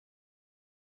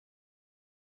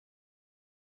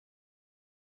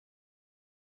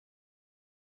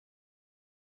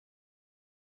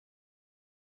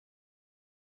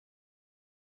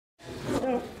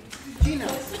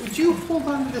you hold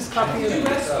on to this copy of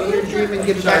your dream and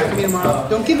give it back to me tomorrow?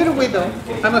 Don't give it away though.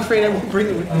 I'm afraid I won't bring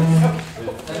it with me.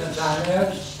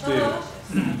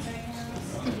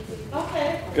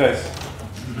 Okay. Guys.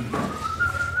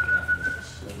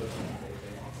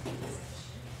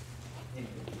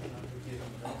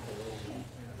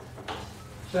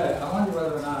 Say, I wonder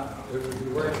whether or not it would be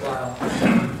worthwhile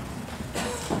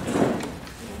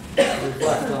to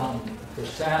reflect on the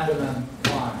Sandeman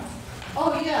line.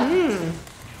 Oh, yeah.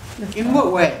 In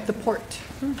what way? The port.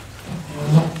 In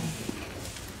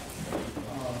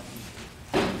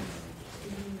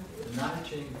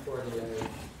 1948, a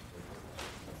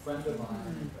friend of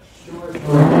mine, Stuart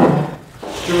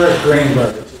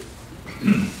Greenberg,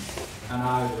 and I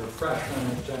were freshmen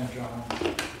at St.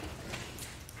 John's.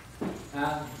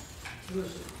 And it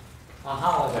was a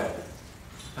holiday,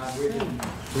 and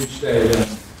we stayed in.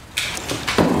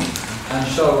 And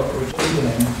so it was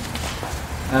evening,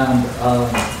 and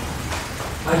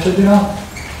I said, you know,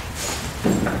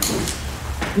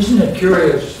 isn't it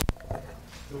curious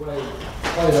the way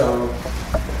Plato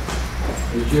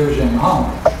is using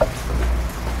Homer?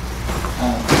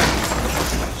 And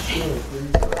Stuart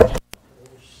Greenberg, a whole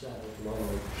set of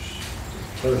lobes,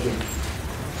 those are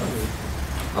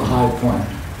a high point.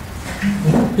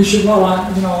 He said, well,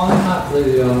 I'm not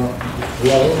the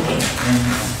lobe in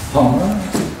Homer.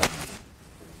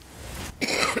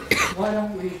 Why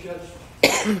don't we just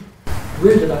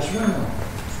read it? I said, no.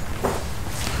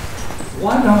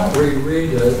 Why don't we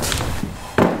read it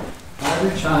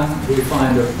every time we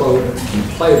find a quote in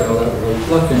Plato that we're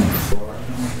looking for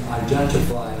and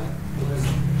identify it?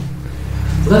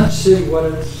 Let's see what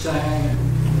it's saying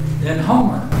in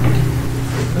Homer.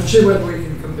 Let's see whether we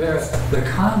can compare the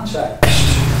context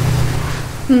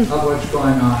of what's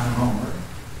going on in Homer.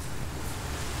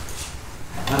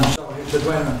 And so he said,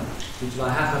 wait a minute. He said, I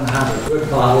happen to have a good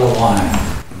bottle of wine.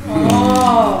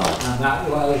 Oh. And that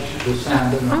was the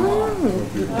Sandeman wine.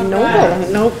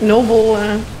 Noble,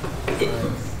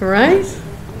 right?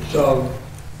 So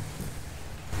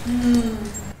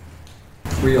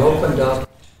we opened up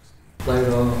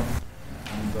Plato,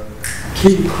 and the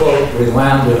key quote we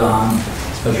landed on,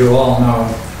 as you all know,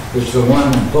 is the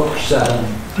one in Book 7,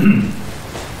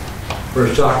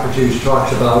 where Socrates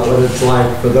talks about what it's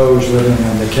like for those living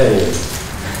in the cave.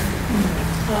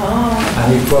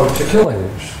 And he quotes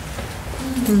Achilles.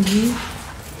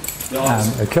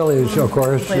 And Achilles, of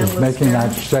course, is making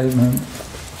that statement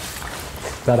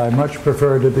that I much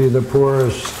prefer to be the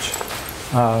poorest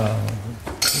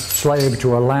slave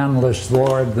to a landless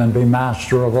lord than be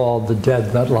master of all the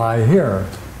dead that lie here.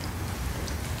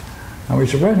 And we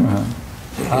said, wait a minute.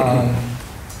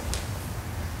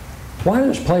 Why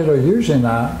is Plato using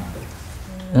that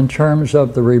in terms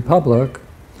of the Republic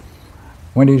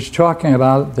when he's talking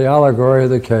about the allegory of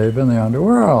the cave and the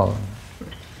underworld?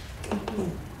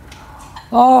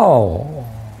 Oh!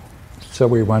 So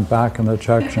we went back in the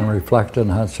text and reflected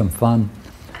and had some fun.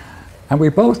 And we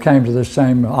both came to the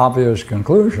same obvious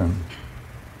conclusion.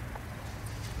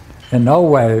 In no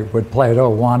way would Plato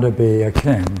want to be a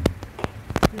king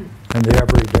in the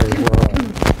everyday world.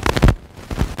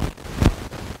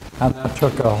 And that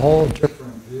took a whole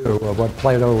different view of what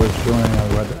Plato was doing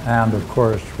and of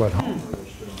course, what Homer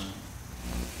was doing.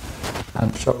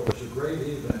 And so it was a great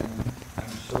evening.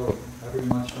 And so every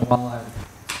once in a while I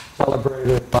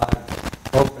celebrated by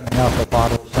opening up a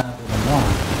bottle of Sandeman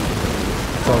wine.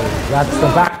 So that's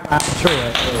the background to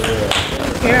it.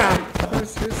 Yeah.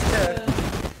 Who's good?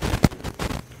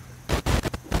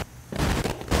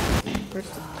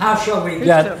 How shall we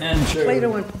get into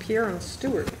Plato and Pierre and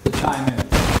Stuart. the Timaeus?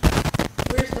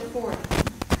 Where's the fourth?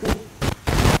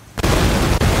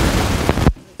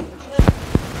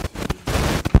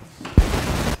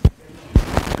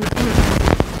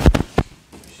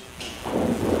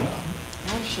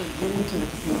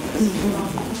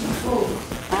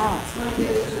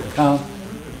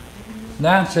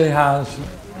 Nancy has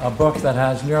a book that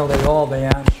has nearly all the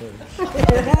answers.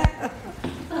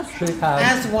 She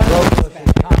has wrote a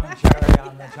commentary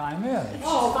on the Timaeus.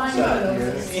 Oh, fine.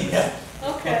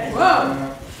 Okay.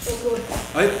 Whoa!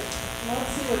 Let's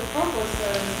see what Provo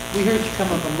says. We heard you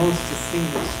come up a most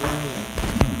distinguished way.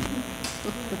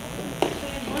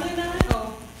 29?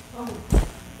 Oh.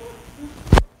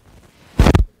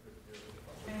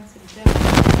 Fancy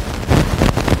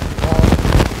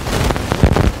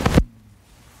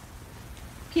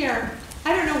Pierre, I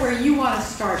don't know where you want to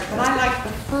start, but I like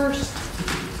the first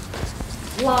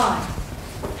line.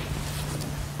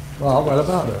 Well, what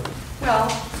about it?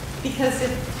 Well, because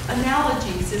if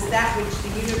analogies is that which the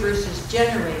universe is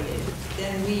generated,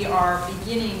 then we are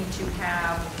beginning to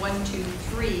have 1, 2,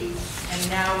 3 And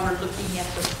now we're looking at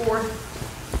the fourth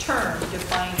term to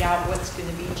find out what's going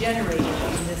to be generated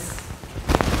in this.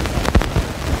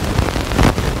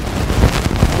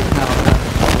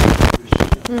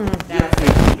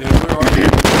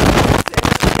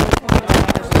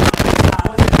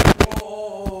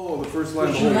 Oh, the first line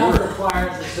of the She whole now word.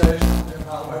 requires to say something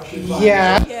about what she finds.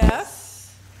 Yeah,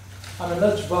 Yes. I mean,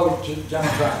 let's vote to jump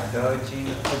back.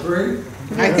 Agree?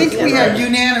 I think we have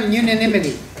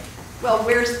unanimity. Well,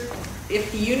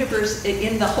 if the universe,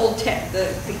 in the whole text,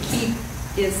 the key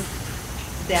is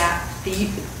that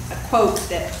a quote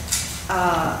that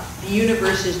the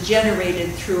universe is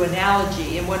generated through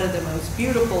analogy, and one of the most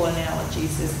beautiful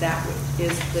analogies is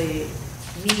the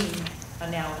mean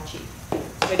analogy.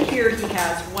 But here he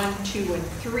has 1, 2, and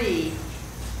 3,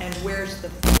 and where's the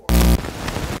 4?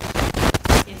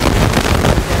 In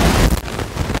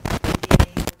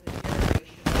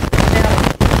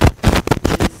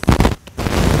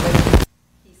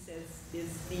he says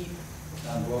is the.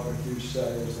 And what would you say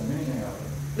is the meaning of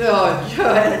it? Oh, you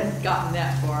hadn't gotten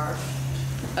that far.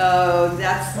 Oh,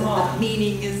 that's the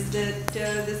meaning is that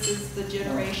this is the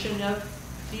generation of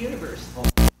the universe.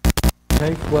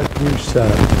 Take what you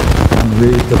said and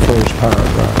read the first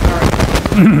paragraph.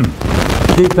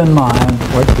 Keep in mind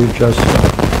what you just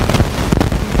said.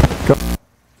 Go.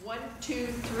 1, 2,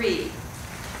 3.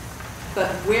 But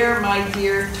where, my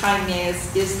dear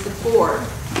Timaeus, is the 4th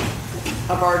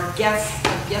of our guests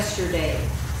of yesterday,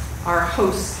 our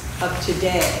hosts of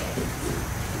today?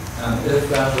 And if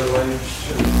that relates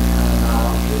to an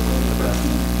analogy of the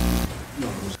present.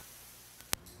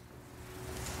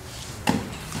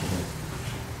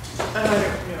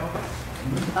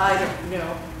 I don't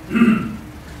know.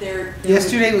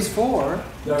 Yesterday was 4,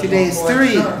 There's today no is fourth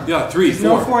 3. term. Yeah, 3, There's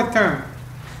no 4. fourth term.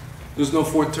 There's no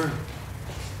fourth term.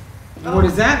 What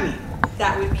does that mean?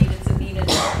 That would mean it's a mean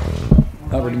analogy.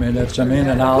 That would mean it's a mean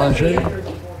analogy,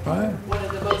 right? One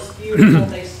of the most beautiful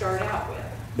they start out with.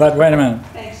 But wait a minute.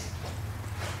 Thanks.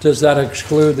 Does that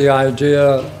exclude the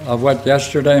idea of what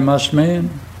yesterday must mean?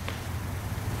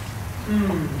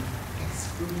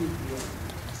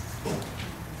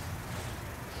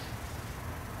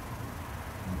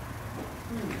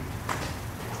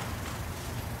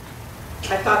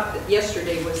 I thought that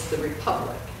yesterday was the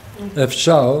Republic. If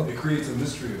so, It creates a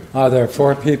mystery. are there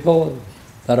 4 people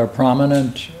that are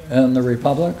prominent in the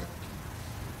Republic?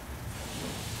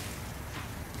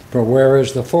 But where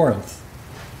is the 4th?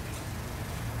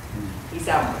 He's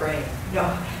out praying.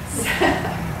 No.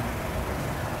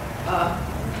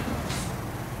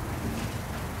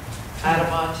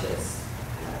 Adamantus,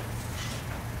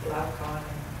 Glaucon,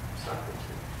 and Socrates.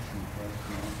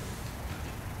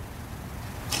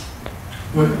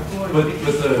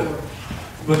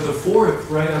 But the fourth,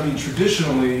 right? I mean,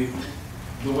 traditionally,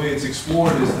 the way it's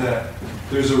explored is that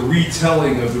there's a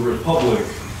retelling of the Republic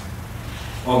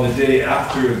on the day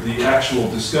after the actual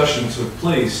discussion took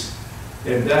place,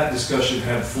 and that discussion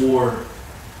had four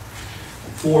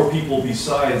people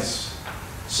besides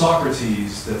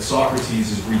Socrates, that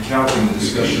Socrates is recounting the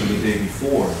discussion the day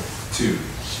before, too,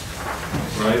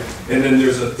 right? And then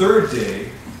there's a third day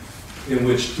in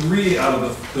which 3 out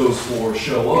of those 4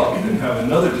 show up and have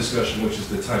another discussion, which is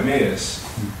the Timaeus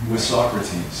with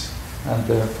Socrates. And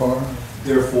therefore,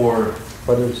 Therefore,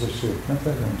 what is the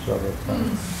significance of it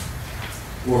then?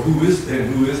 or who is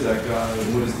that guy,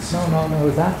 and what is the No,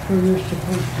 that's where you're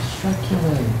supposed to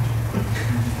speculate.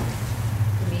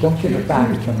 Don't give it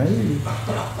back to me.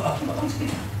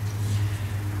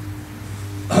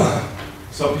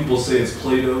 Some people say it's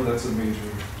Plato. That's a major.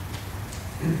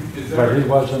 But he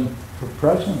wasn't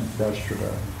present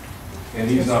yesterday. And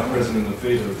he's not present in the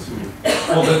Phaedo too.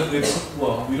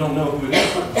 Well, we don't know who it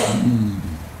is.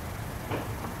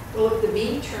 Well, if the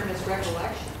mean term is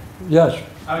recollection. Yes,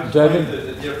 I would David? explain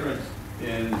the difference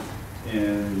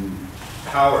in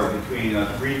power between a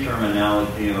 3-term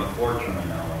analogy and a 4-term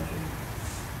analogy.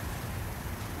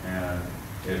 And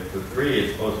if the 3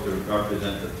 is supposed to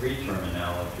represent the 3-term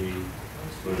analogy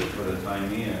for the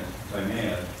Timaeus, and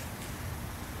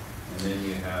then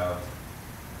you have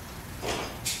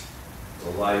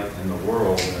the light in the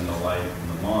world and the light in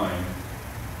the mind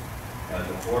as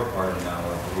a 4-part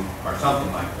analogy, or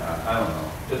something like that. I don't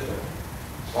know. Just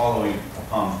following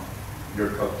upon your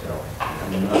coattails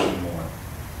and nothing more.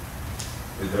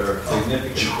 Is there a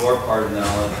significant 4-part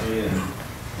analogy in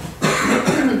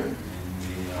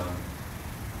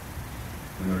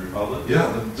the Republic?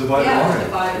 Yeah, the divided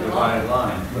line. Divided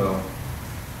line. So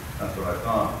that's what I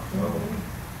thought. So,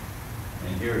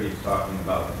 and here he's talking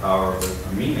about the power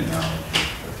of a mean analogy,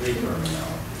 a 3-term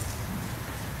analogy.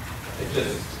 It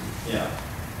just, yeah.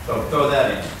 So throw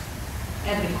that in.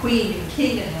 And the queen and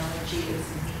king analogy. analogy is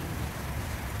neat.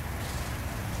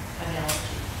 Analogy.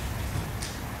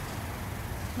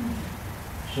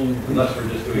 So Unless we're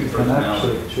just doing he connects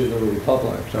personality. it to the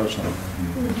Republic, doesn't it?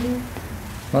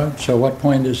 Right, so what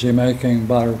point is he making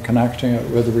by connecting it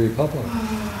with the Republic?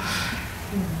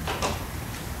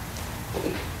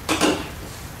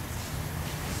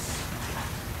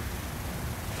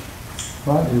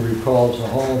 Right, he recalls the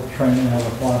whole training of the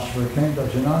philosopher king,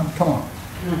 does he not? Come on.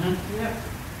 Yep.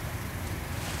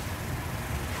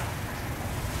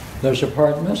 There's a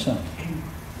part missing.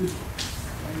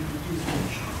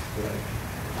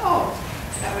 Oh,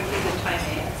 that would be the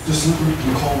Timaeus. Just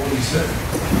recall what he said.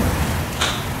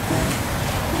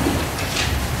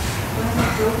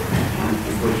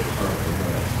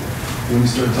 When we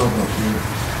started talking about Pierre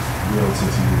relative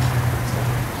to you.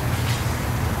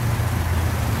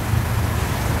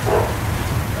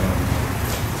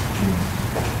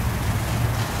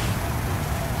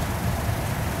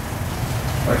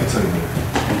 I can tell you later.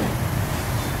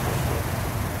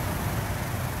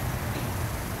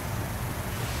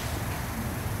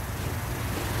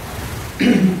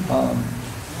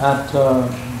 At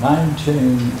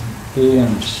 19b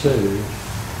and c,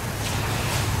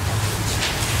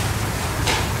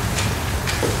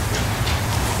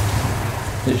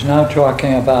 he's now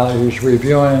talking about, he's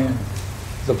reviewing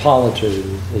the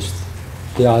polity,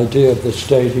 the idea of the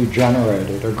state he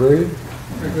generated. Agreed?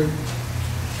 Agreed.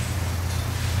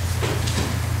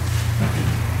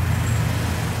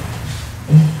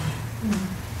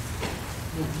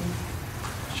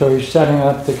 So he's setting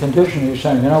up the condition. He's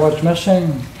saying, you know what's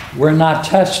missing? We're not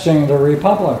testing the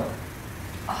Republic.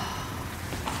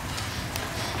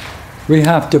 We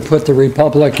have to put the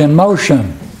Republic in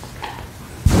motion.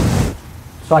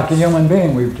 It's like a human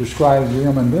being. We've described the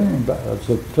human being as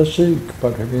a physique,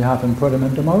 but we haven't put him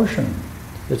into motion.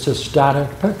 It's a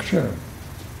static picture.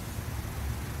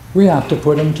 We have to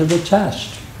put him to the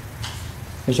test.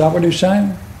 Is that what he's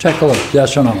saying? Take a look.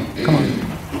 Yes or no? Come on.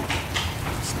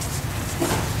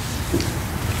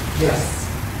 Yes.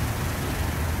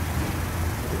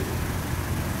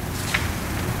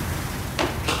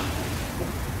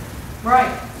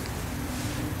 Right.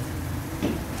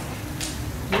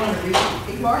 You want to read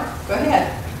it, Mark? Go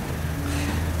ahead.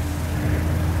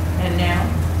 And now?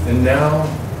 And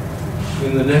now,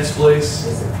 in the next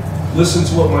place, listen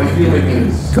to what my feeling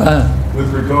is Go ahead.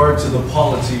 with regard to the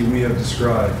polity we have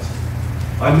described.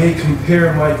 I may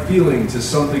compare my feeling to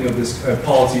something of this,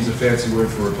 polity is a fancy word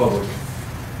for republic.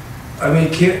 I may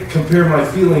compare my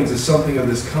feeling to something of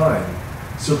this kind.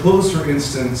 Suppose, for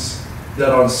instance, that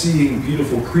on seeing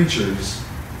beautiful creatures,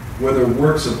 whether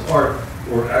works of art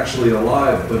or actually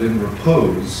alive but in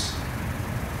repose,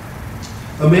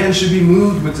 a man should be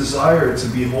moved with desire to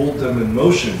behold them in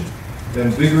motion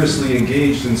and vigorously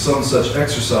engaged in some such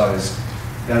exercise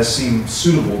as seems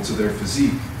suitable to their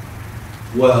physique.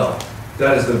 Well,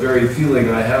 that is the very feeling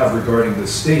I have regarding the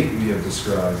state we have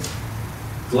described.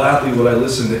 Gladly would I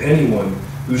listen to anyone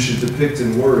who should depict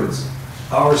in words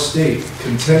our state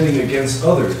contending against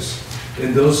others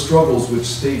in those struggles which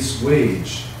states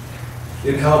wage,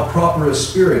 in how proper a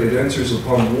spirit it enters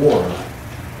upon war,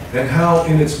 and how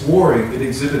in its warring it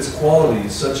exhibits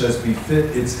qualities such as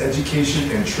befit its education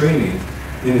and training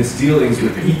in its dealings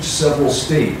with each several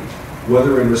state,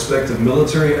 whether in respect of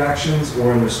military actions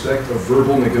or in respect of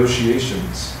verbal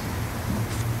negotiations.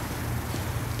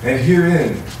 And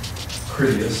herein,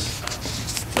 Critias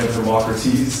and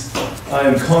Hermocrates, I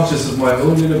am conscious of my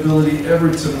own inability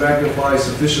ever to magnify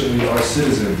sufficiently our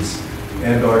citizens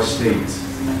and our state.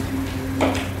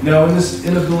 Now, in this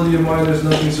inability of mine, there's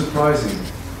nothing surprising.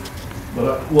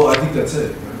 But, I think that's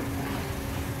it, right?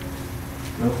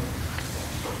 No?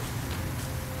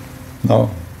 No.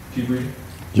 Keep reading?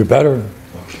 You better.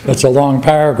 It's a long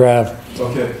paragraph.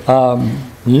 Okay.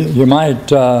 You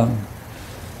might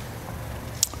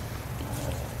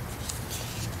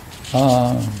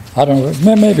I don't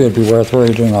know, maybe it'd be worth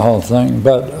reading the whole thing,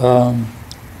 but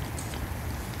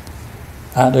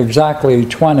at exactly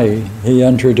 20, he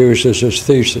introduces his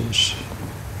thesis.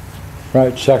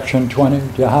 Right, section 20,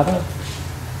 do you have it?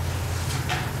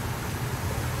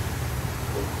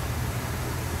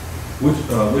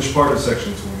 Which part of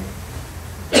section 20?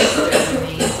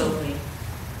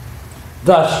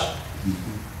 Thus,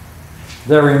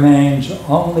 there remains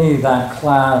only that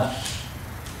class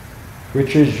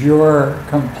which is your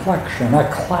complexion, a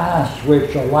class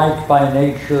which, alike by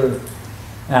nature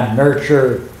and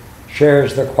nurture,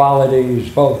 shares the qualities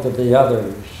both of the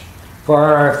others. For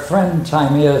our friend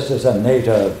Timaeus is a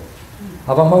native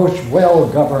of a most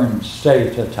well-governed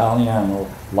state, Italian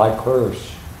like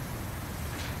hers.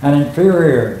 and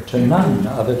inferior to none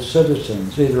of its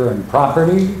citizens, either in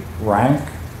property, rank,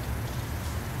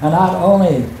 and not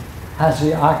only has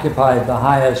he occupied the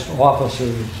highest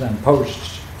offices and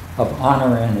posts of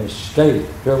honor in his state,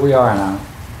 here we are now,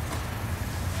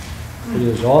 he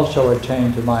has also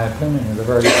attained, in my opinion, the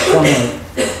very summit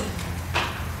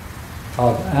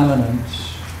of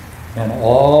eminence in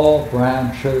all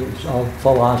branches of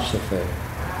philosophy.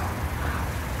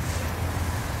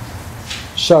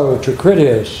 So to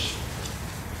Critias,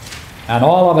 and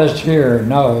all of us here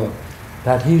know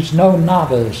that he's no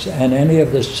novice in any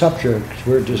of the subjects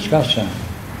we're discussing.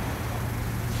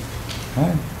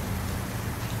 Right?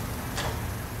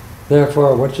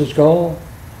 Therefore, what's his goal?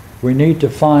 We need to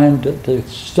find the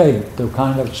state, the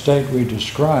kind of state we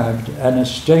described, and a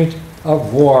state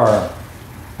of war,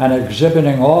 and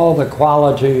exhibiting all the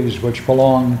qualities which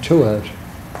belong to it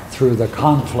through the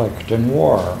conflict and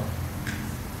war.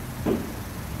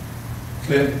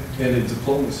 And in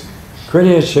diplomacy.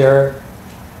 Critias here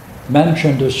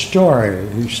mentioned a story,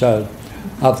 he said,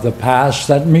 of the past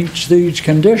that meets these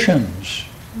conditions.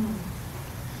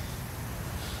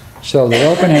 So the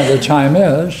opening of the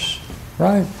Timaeus,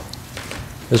 right,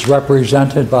 is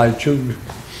represented by two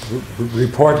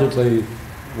reportedly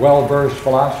well-versed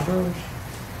philosophers.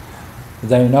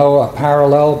 They know a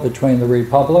parallel between the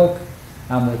Republic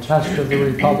and the test of the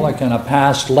Republic and a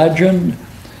past legend,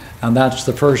 and that's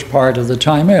the first part of the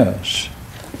Timaeus.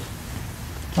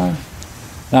 Right?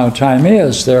 Now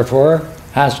Timaeus, therefore,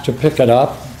 has to pick it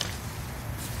up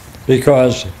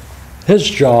because his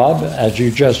job, as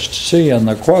you just see in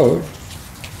the quote,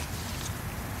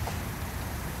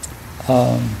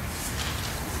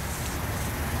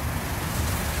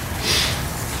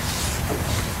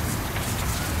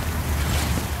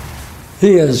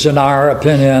 he is, in our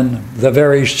opinion, the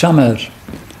very summit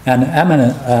and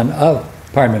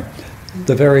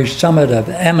the very summit of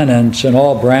eminence in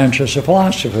all branches of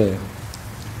philosophy.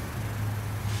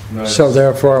 Nice. So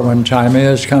therefore, when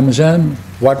Timaeus comes in,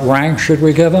 what rank should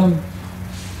we give him?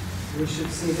 We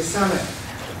should see the summit.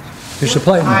 He's the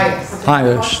Platon.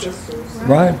 Highest.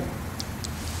 Right?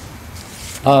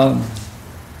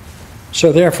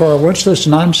 So therefore, what's this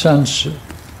nonsense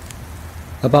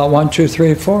about 1, 2,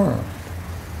 3, 4?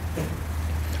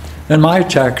 In my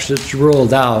text, it's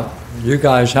ruled out. You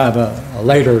guys have a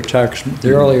later text.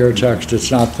 The earlier text,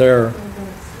 it's not there.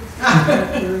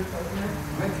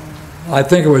 I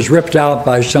think it was ripped out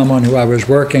by someone who I was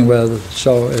working with,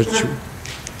 so it's,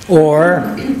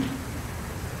 or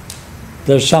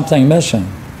there's something missing.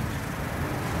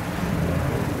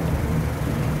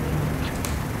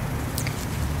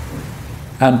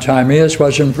 And Timaeus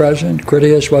wasn't present,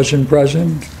 Critias wasn't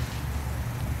present.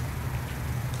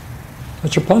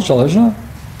 It's a puzzle, isn't it?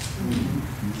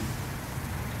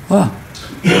 Huh.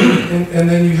 And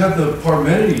then you have the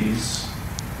Parmenides,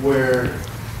 where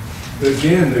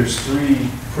again there's three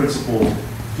principal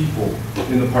people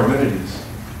in the Parmenides.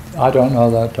 I don't know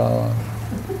that.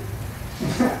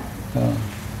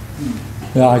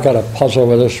 Yeah, I got a puzzle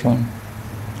with this one.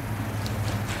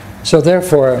 So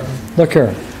therefore, look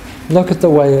here. Look at the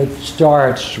way it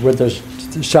starts with this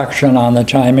section on the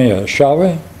Timaeus, shall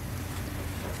we?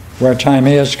 Where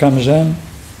Timaeus comes in.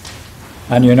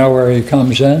 And you know where he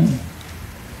comes in?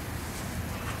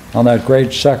 On that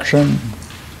great section.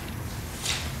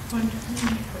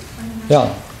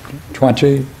 Yeah,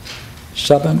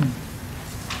 27.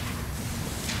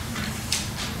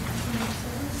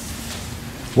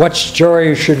 What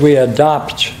story should we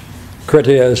adopt,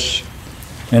 Critias,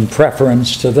 in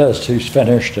preference to this? He's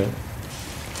finished it.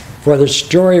 For the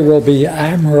story will be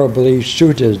admirably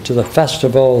suited to the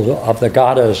festival of the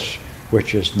goddess,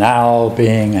 which is now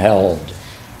being held.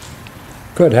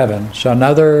 Good heavens,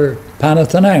 another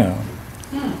Panathenea.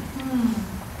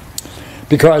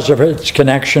 Because of its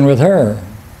connection with her.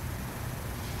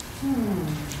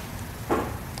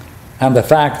 And the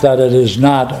fact that it is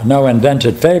not no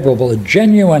invented fable, but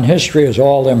genuine history is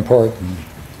all important.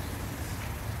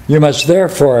 You must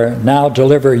therefore now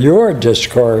deliver your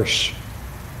discourse.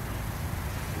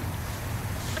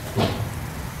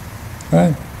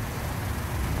 Right?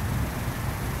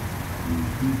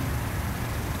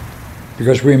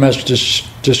 Because we must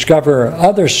discover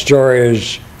other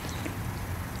stories,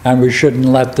 and we shouldn't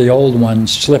let the old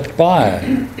ones slip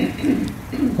by.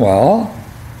 Well,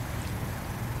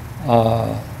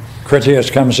 Critias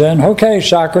comes in. Okay,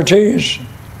 Socrates,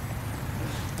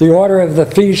 the order of the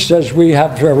feast as we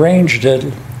have arranged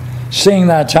it, seeing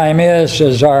that Timaeus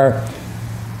is our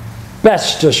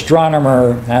best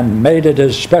astronomer and made it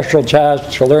his special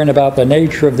task to learn about the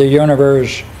nature of the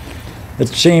universe, it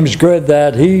seems good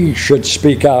that he should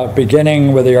speak out,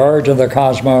 beginning with the origin of the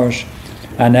cosmos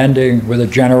and ending with a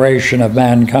generation of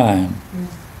mankind.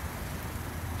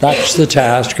 That's the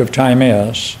task of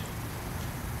Timaeus.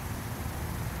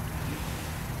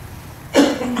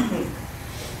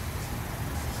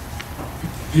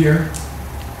 Pierre,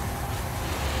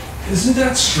 isn't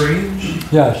that strange?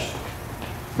 Yes.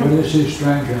 What is he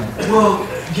strange in? Well,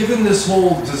 given this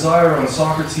whole desire on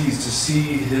Socrates to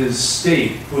see his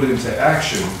state put into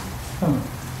action,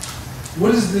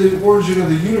 what is the origin of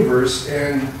the universe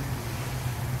and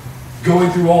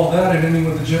going through all that and ending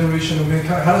with the generation of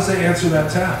mankind? How does that answer that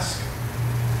task?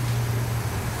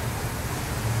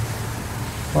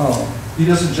 Well, he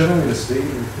doesn't generate a state.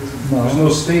 There's no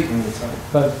state in the time.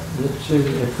 But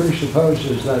it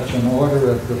presupposes that's an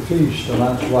order of the feast, and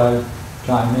that's why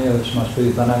Timaeus must be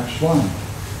the next one.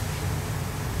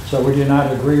 So would you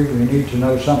not agree we need to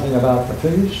know something about the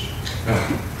feast?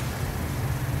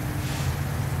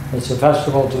 It's a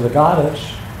festival to the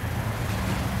goddess.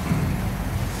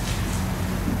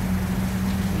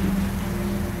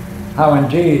 How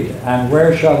indeed, and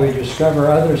where shall we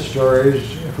discover other stories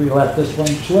if we let this one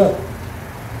slip?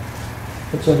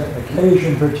 It's an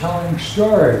occasion for telling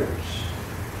stories.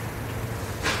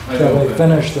 So they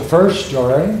finish the first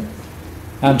story,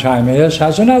 and Timaeus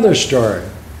has another story.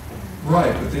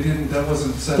 Right, but they didn't, that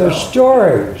wasn't set They're out.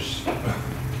 stories.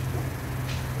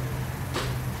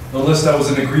 Unless that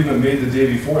was an agreement made the day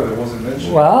before that wasn't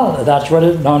mentioned. Well, that's what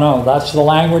it, no, that's the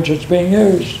language that's being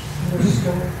used.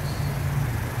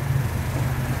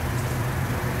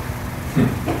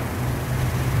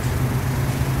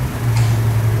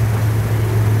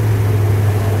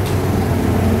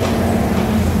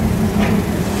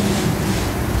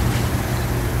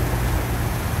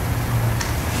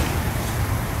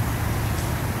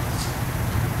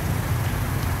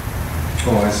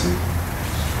 Oh, I see.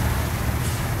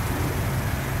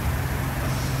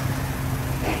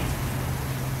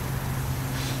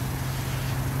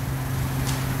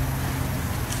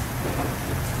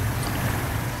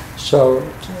 So,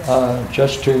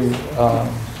 just to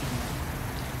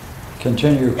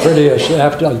continue, Critias,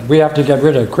 we have to get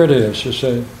rid of Critias, you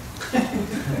see,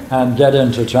 and get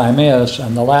into Timaeus,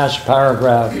 and the last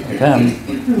paragraph of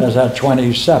him is at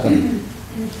 27.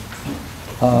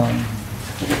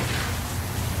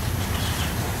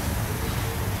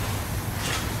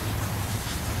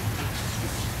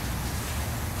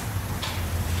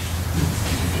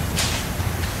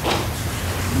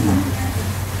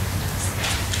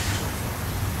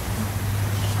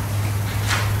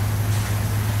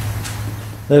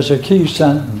 There's a key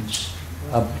sentence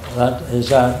that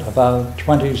is at about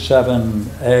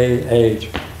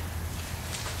 27a-8.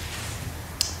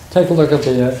 Take a look at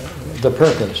the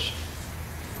purpose.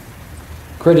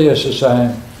 Critias is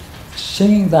saying,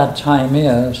 seeing that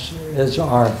Timaeus is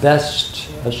our best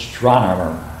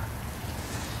astronomer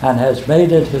and has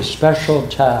made it his special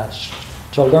task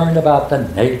to learn about the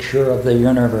nature of the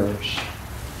universe,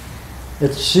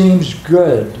 it seems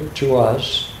good to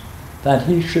us that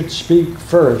he should speak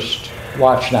first,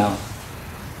 watch now,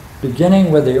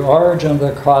 beginning with the origin of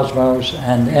the cosmos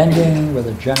and ending with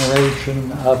the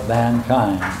generation of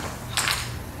mankind.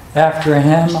 After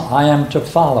him, I am to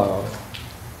follow,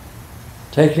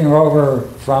 taking over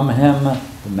from him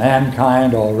the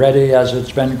mankind already as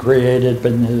it's been created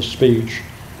in his speech,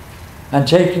 and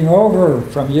taking over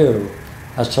from you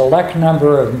a select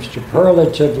number of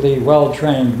superlatively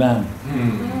well-trained men.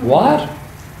 What?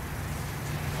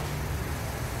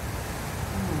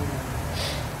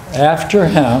 After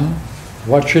him,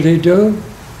 what should he do?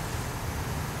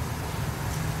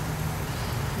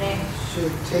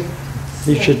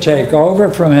 He should take over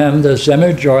from him this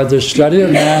image or the study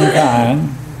of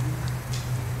mankind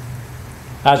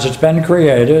as it's been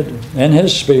created in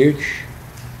his speech,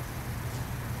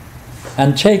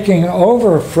 and taking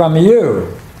over from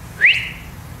you,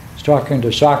 he's talking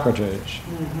to Socrates,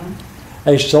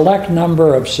 a select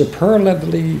number of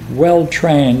superlatively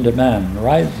well-trained men,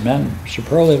 right? Men,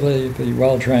 superlatively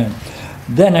well-trained.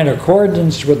 Then in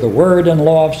accordance with the word and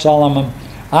law of Solomon,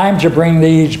 I'm to bring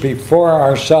these before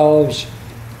ourselves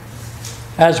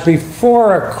as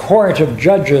before a court of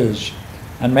judges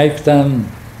and make them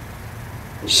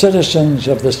citizens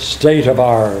of the state of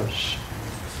ours.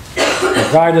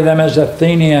 Regarded them as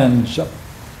Athenians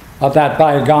of that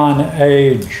bygone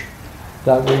age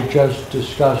that we just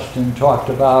discussed and talked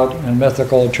about in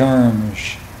mythical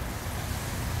terms.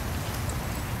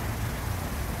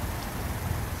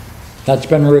 That's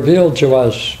been revealed to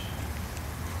us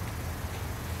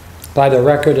by the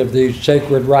record of these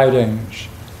sacred writings.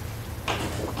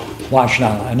 Watch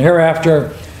now. And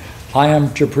hereafter, I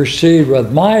am to proceed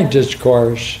with my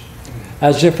discourse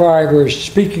as if I were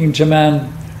speaking to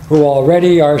men who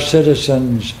already are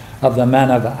citizens of the men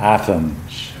of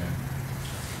Athens.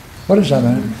 What does that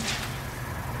mean?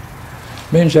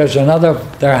 It means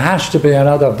there has to be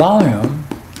another volume,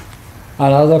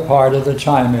 another part of the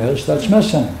Timaeus that's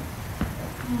missing.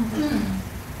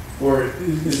 Or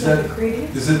is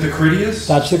it the Critias?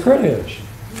 That's the Critias.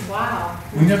 Wow.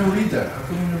 We never read that. How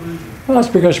come we never read that? Well,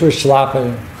 that's because we're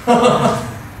sloppy.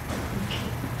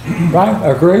 Right?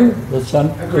 Agree? It's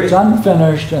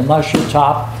unfinished unless you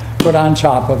put on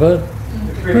top of it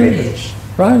Critias.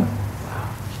 Right?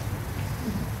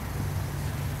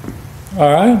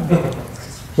 All right?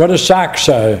 What does Sachs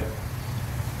say?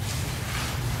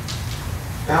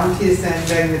 Bounteous and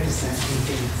magnificent in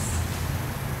things.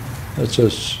 It's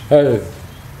just, hey,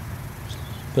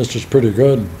 this is pretty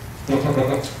good.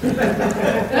 It's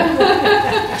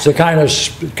the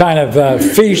kind of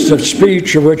feast of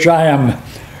speech of which I am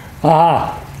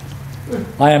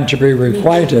to be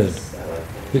requited,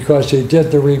 because he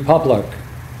did the Republic.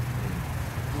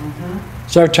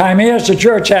 So Timaeus, it's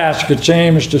your task, it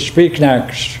seems, to speak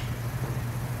next,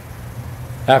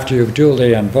 after you've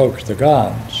duly invoked the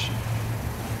gods.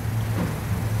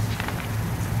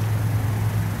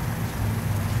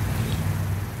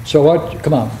 So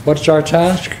what's our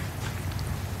task?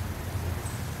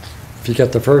 If you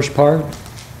get the first part,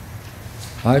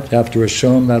 right, you have to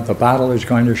assume that the battle is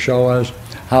going to show us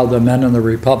how the men in the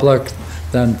Republic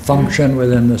then function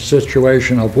within the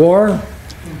situation of war,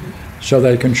 so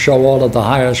they can show all of the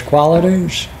highest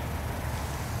qualities.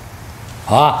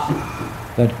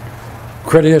 That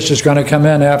Critias is going to come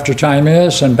in after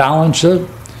Timaeus and balance it,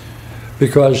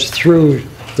 because through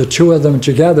the two of them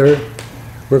together,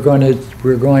 we're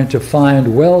going to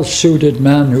find well-suited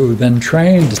men who have been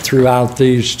trained throughout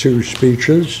these two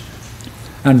speeches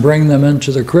and bring them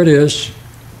into the Critias,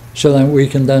 so that we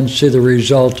can then see the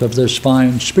result of this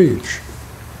fine speech.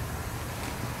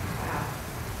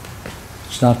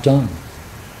 It's not done.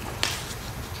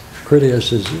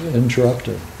 Critias is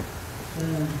interrupted.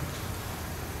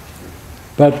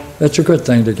 But it's a good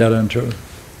thing to get into.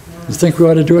 You think we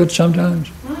ought to do it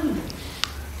sometimes?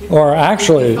 Or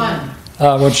actually,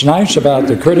 what's nice about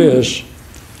the Critias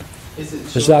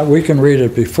is that we can read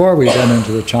it before we get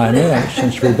into the Timaeus,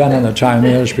 since we've been in the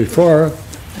Timaeus before,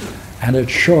 and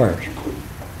it's short.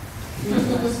 You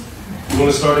want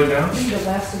to start it now?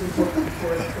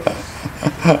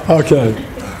 Okay.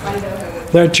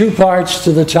 There are two parts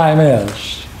to the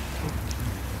Timaeus.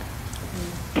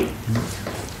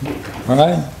 All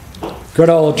right? Good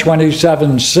old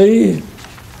 27c,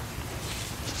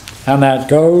 and that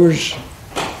goes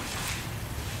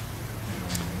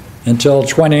until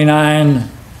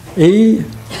 29e.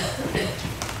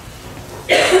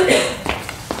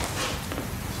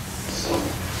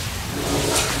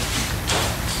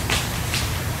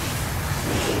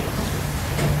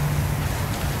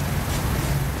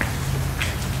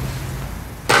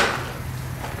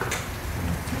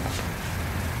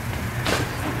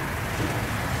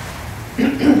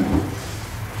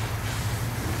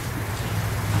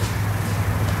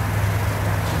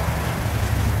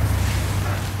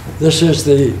 This is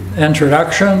the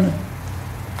introduction,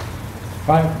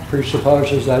 right?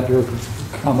 Presupposes that you'll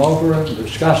come over and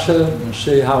discuss it and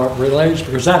see how it relates,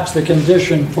 because that's the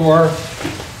condition for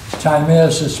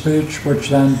Timaeus' speech, which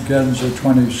then gets to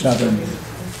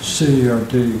 27c or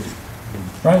d,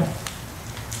 right?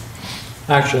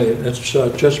 Actually, it's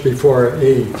just before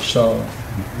e, so.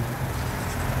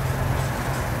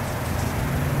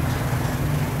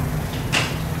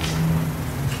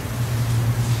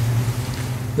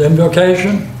 The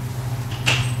invocation?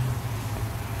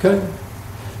 Okay.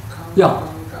 Yeah.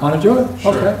 Want to do it?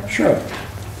 Sure. Okay, sure.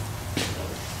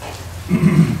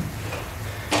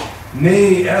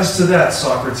 Nay, as to that,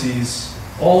 Socrates,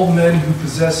 all men who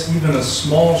possess even a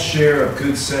small share of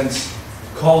good sense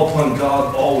call upon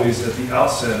God always at the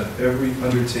outset of every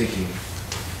undertaking,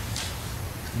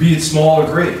 be it small or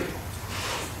great.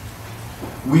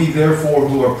 We, therefore,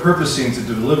 who are purposing to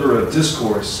deliver a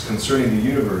discourse concerning the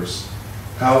universe,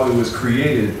 how it was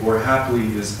created, or haply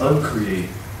is uncreated,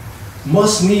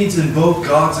 must needs invoke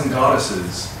gods and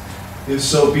goddesses, if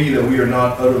so be that we are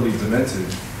not utterly demented,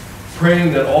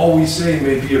 praying that all we say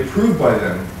may be approved by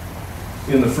them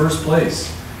in the first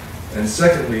place, and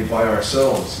secondly by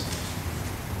ourselves.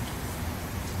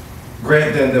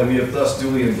 Grant then that we have thus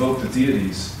duly invoked the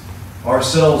deities.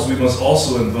 Ourselves we must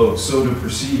also invoke, so to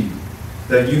proceed,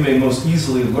 that you may most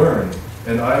easily learn,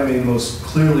 and I may most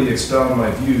clearly expound my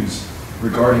views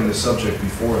regarding the subject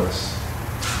before us.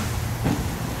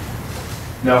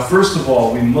 Now, first of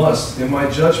all, we must, in my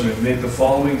judgment, make the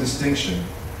following distinction.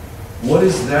 What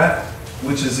is that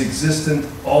which is existent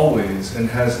always and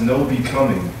has no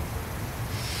becoming?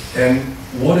 And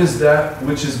what is that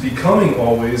which is becoming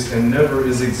always and never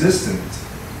is existent?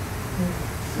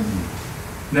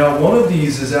 Now, one of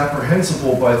these is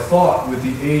apprehensible by thought with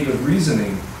the aid of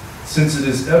reasoning, since it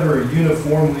is ever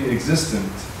uniformly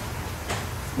existent,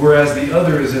 whereas the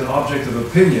other is an object of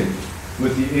opinion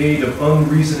with the aid of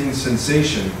unreasoning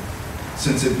sensation,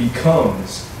 since it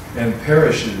becomes and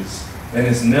perishes and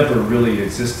is never really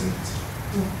existent.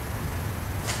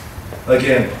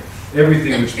 Again,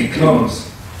 everything which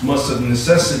becomes must of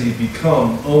necessity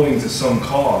become owing to some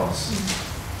cause.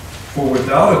 For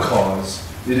without a cause,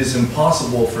 it is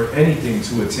impossible for anything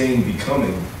to attain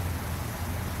becoming.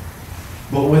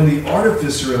 But when the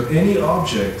artificer of any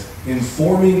object, in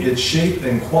forming its shape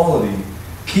and quality,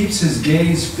 keeps his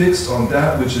gaze fixed on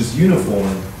that which is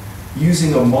uniform,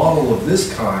 using a model of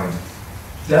this kind,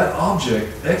 that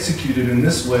object, executed in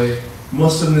this way,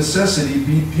 must of necessity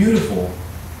be beautiful.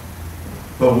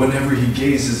 But whenever he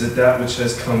gazes at that which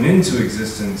has come into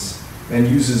existence and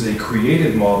uses a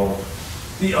created model,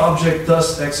 the object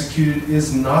thus executed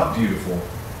is not beautiful.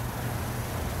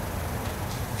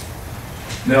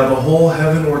 Now the whole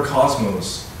heaven or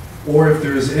cosmos, or if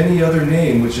there is any other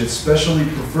name which it specially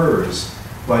prefers,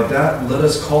 by that let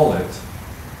us call it.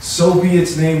 So be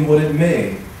its name what it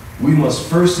may, we must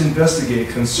first investigate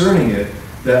concerning it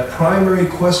that primary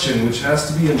question which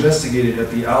has to be investigated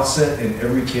at the outset in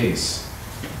every case.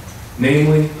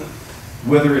 Namely,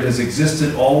 whether it has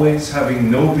existed always,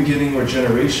 having no beginning or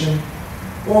generation,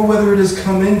 or whether it has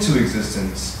come into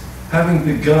existence, having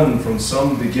begun from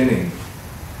some beginning.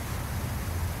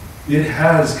 It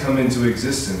has come into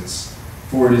existence,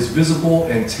 for it is visible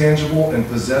and tangible and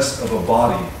possessed of a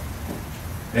body.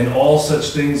 And all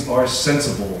such things are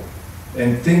sensible,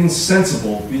 and things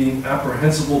sensible, being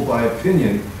apprehensible by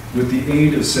opinion with the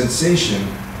aid of sensation,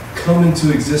 come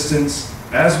into existence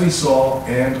as we saw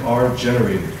and are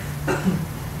generated.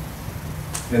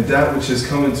 And that which has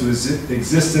come into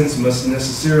existence must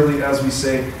necessarily, as we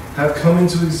say, have come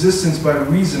into existence by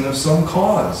reason of some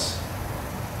cause.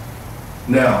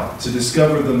 Now, to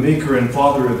discover the maker and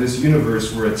father of this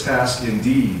universe were a task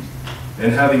indeed,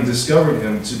 and having discovered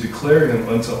him, to declare him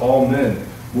unto all men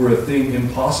were a thing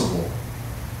impossible.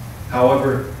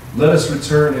 However, let us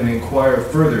return and inquire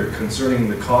further concerning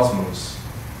the cosmos.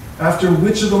 After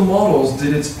which of the models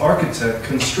did its architect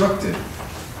construct it?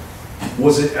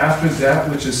 Was it after that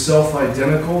which is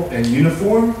self-identical and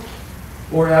uniform,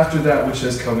 or after that which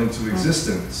has come into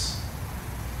existence?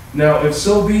 Now, if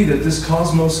so be that this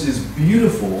cosmos is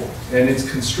beautiful and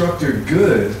its constructor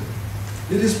good,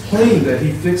 it is plain that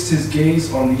he fixed his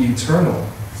gaze on the eternal.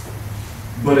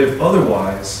 But if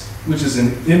otherwise, which is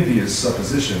an impious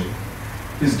supposition,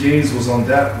 his gaze was on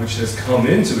that which has come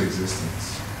into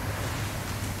existence.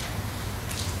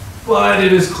 But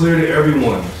it is clear to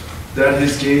everyone that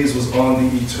his gaze was on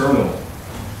the eternal.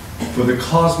 For the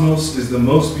cosmos is the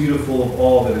most beautiful of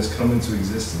all that has come into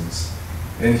existence,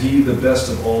 and he the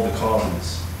best of all the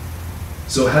causes.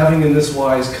 So having in this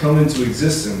wise come into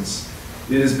existence,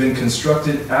 it has been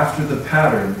constructed after the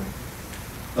pattern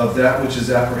of that which is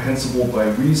apprehensible by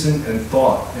reason and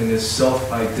thought, and is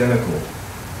self-identical.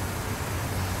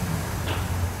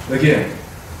 Again,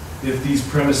 if these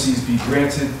premises be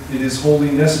granted, it is wholly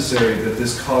necessary that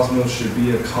this cosmos should be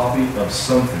a copy of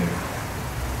something.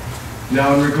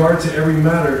 Now, in regard to every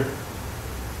matter,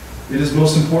 it is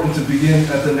most important to begin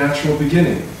at the natural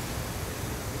beginning.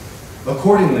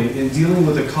 Accordingly, in dealing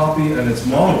with a copy and its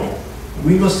model,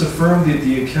 we must affirm that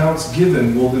the accounts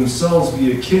given will themselves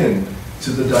be akin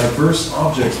to the diverse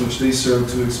objects which they serve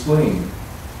to explain.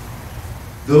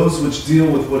 Those which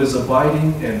deal with what is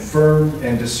abiding and firm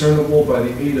and discernible by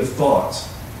the aid of thought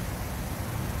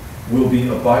will be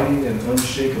abiding and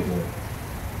unshakable.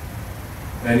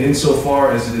 And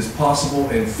insofar as it is possible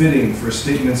and fitting for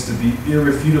statements to be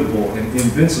irrefutable and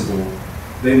invincible,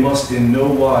 they must in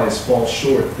no wise fall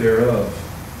short thereof.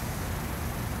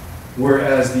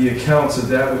 Whereas the accounts of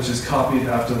that which is copied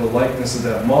after the likeness of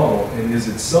that model and is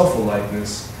itself a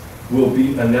likeness will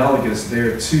be analogous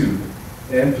thereto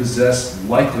and possess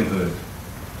likelihood.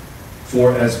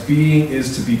 For as being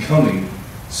is to becoming,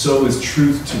 so is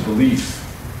truth to belief.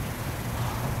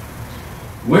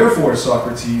 Wherefore,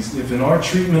 Socrates, if in our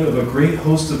treatment of a great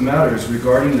host of matters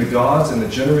regarding the gods and the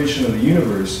generation of the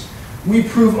universe, we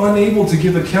prove unable to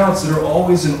give accounts that are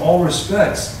always in all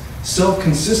respects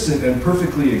self-consistent and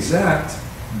perfectly exact,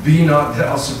 be not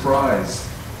thou surprised.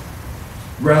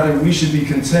 Rather, we should be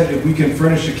content if we can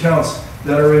furnish accounts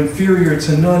that are inferior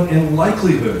to none in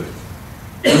likelihood,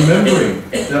 remembering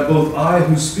that both I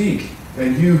who speak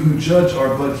and you who judge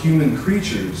are but human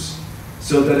creatures,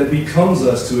 so that it becomes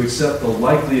us to accept the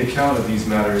likely account of these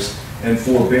matters and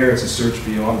forbear to search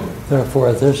beyond it.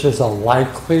 Therefore, this is a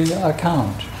likely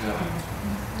account. Yeah.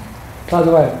 By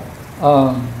the way,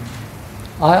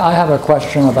 I have a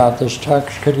question about this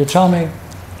text. Could you tell me,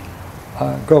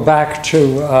 go back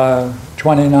to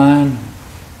 29.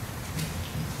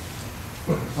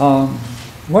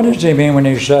 What does he mean when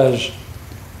he says,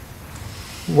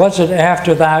 was it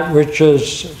after that which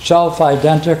is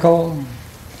self-identical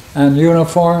and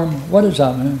uniform? What does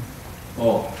that mean?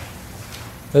 Oh,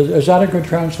 Is that a good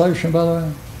translation, by the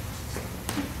way?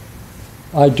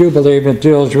 I do believe it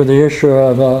deals with the issue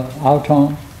of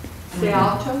auton.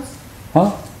 Sealtos?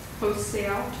 Huh? Post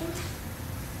sealtos?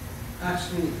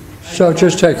 Actually. So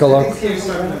just take a look. I think he's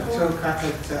talking about to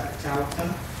kata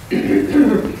ta'alta,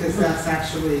 because that's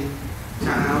actually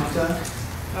ta'alta.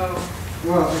 Oh.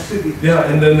 Well, it could be.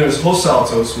 yeah, and then there's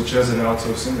hosaltos, which has an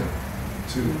altos in it,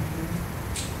 too.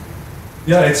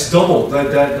 Yeah, it's doubled.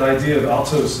 That idea of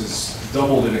altos is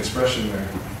doubled in expression there.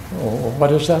 Oh, what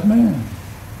does that mean?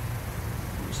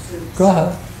 Go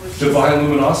ahead. Divine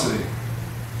luminosity.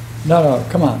 No,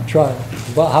 come on, try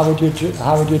it. How would you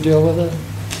deal with it?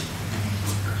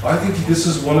 I think this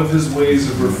is one of his ways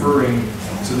of referring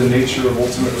to the nature of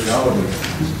ultimate reality.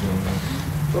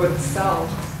 Or the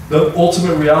self. The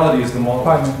ultimate reality is the model.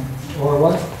 Pardon me. Or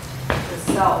what? The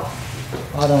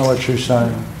self. I don't know what she's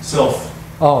saying. Self.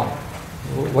 Oh,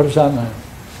 what does that mean?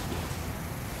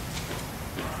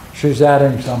 She's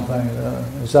adding something.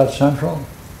 Is that central?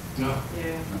 Yeah.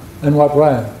 Yeah. In what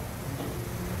way?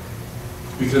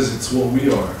 Because it's what we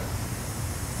are.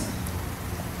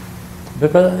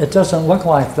 But it doesn't look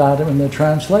like that in the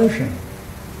translation.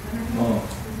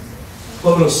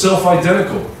 Oh, no,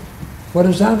 self-identical. What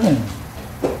does that mean?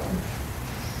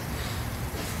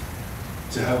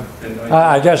 To have an idea.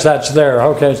 I guess that's there.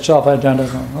 Okay, it's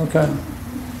self-identical. Okay.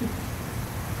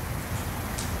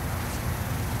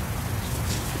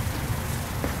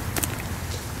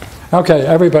 Okay,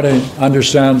 everybody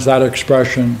understands that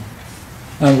expression,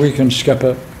 and we can skip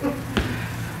it.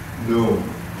 No.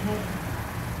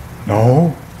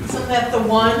 No? Isn't that the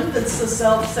one that's the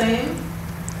self-same?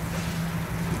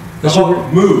 Is How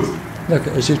about move? Look,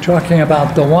 is he talking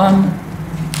about the one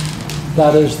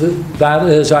that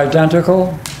is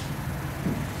identical?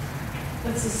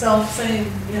 It's the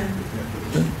self-same, yeah.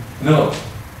 No.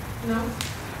 No?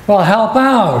 Well, help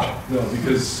out. No,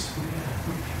 because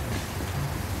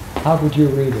How would you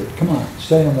read it? Come on,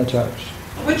 stay in the text.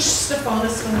 Which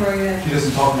Stephanus one were you in? he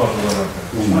doesn't talk about the one up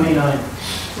there. 29.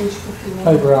 Page 51.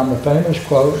 Paper on the famous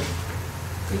quote,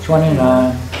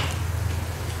 29.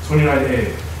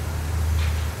 29a.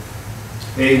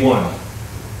 A1.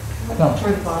 No,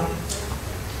 Toward the bottom.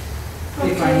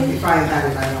 If I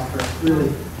had it, I'd offer, really.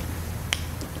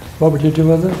 what would you do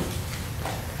with it?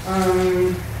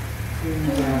 Well,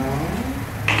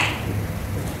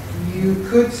 you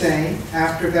could say,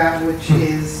 after that which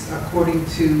is according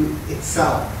to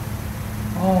itself.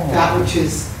 Oh, That which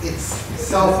is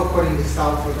itself according to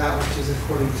self, or that which is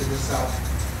according to the self.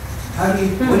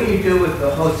 What do you do with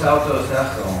the hosaltos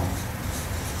echo?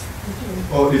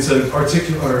 Oh, it's an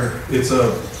articular, it's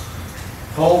a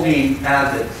Holding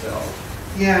as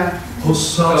itself. Yeah, So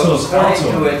hosaltos according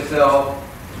to alto.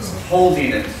 itself, it's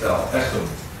holding itself.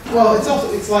 Echo. well,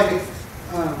 it's like,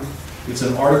 It's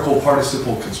an article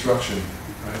participle construction,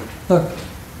 right? look.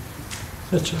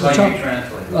 It's, How do you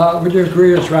translate it? would you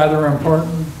agree it's rather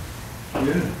important?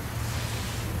 Yeah.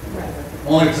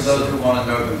 Only for those who want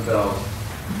to know themselves.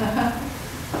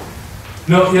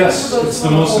 No, yes, it's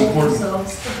the most important.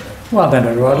 Well, then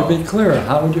it ought to be clear.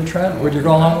 How would you translate? Would you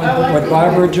go along with what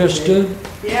Barbara just did?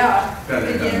 Yeah.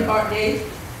 Better Begin done. part A.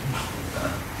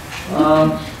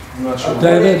 I'm not sure.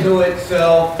 David? According to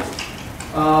itself,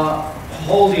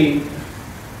 holding,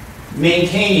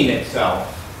 maintaining itself.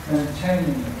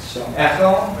 Maintaining itself. Echo?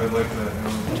 I like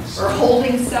that. Or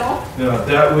holding self. Yeah,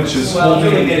 that which is Well, you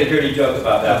holding. made a dirty joke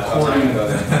about that. so I'm not gonna go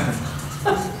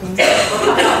there.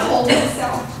 Holding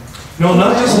self. No,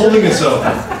 not just holding itself,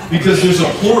 because there's a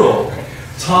plural,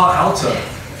 ta alta.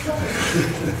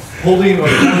 Holding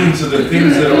according to the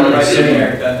things that are the Right in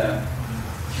there, same. done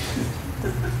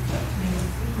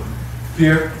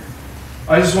Pierre,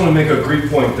 I just want to make a Greek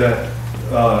point that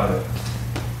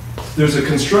there's a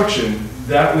construction,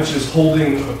 that which is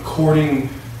holding according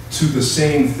to the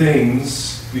same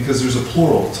things, because there's a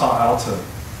plural, ta alta,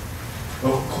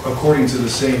 according to the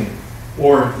same,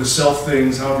 or the self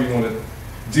things, however you want to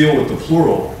deal with the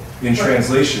plural in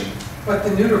translation. but the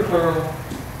neuter plural,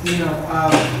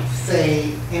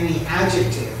 say, any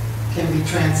adjective can be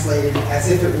translated as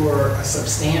if it were a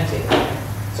substantive.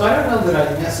 So I don't know that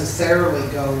I'd necessarily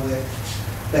go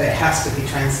with that it has to be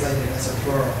translated as a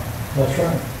plural. That's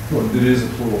right, Well, it is a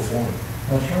plural form.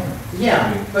 that's right.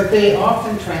 Yeah, but they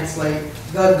often translate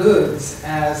the goods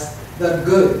as the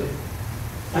good.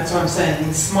 That's what I'm saying.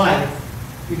 In Smythe,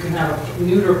 you can have a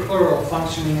neuter plural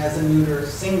functioning as a neuter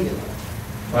singular.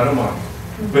 I don't mind.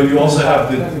 But you also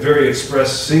have the very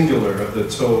express singular of the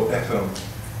to echem.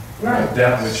 Right.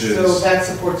 That which is. So that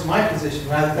supports my position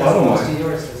rather than Well, I don't opposed to mind.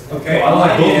 yours. Isn't it? Okay. I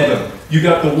like both Yeah. of them. You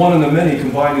got the one and the many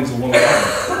combined into one line.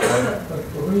 Right? But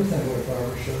what do you think what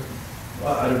Barbara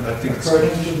said? I think it's.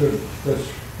 According to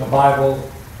the Bible,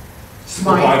 The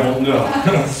Smythe. Bible,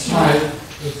 no. Smythe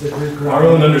is the Greek grammar. Our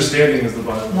own understanding is the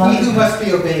Bible. He who must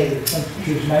be obeyed.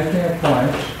 She's making a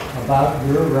point about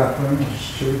your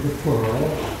reference to the plural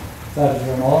that it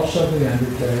can also be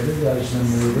indicated as the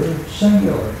neuter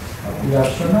singular.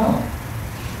 Yes or no?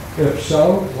 If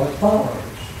so, what follows?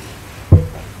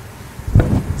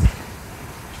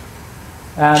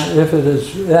 And if it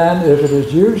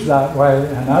is used that way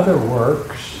in other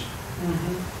works,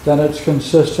 then it's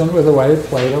consistent with the way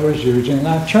Plato is using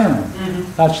that term.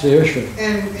 That's the issue.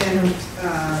 And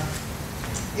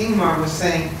Ingmar was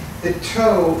saying the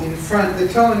toe in front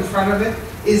of it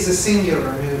is a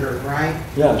singular neuter, right?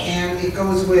 Yes. And it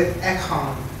goes with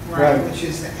ekhon, right? Right. Which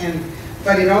is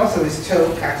but it also is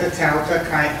toe, kata, tauta,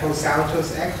 kai,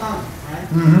 hosautos, ekhon, right?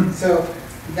 Mhm. So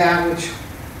that which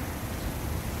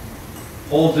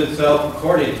Holds itself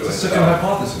according to It's a second itself.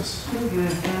 hypothesis.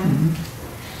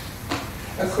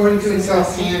 according to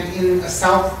itself and in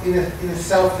a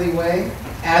selfly way,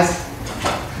 as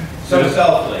So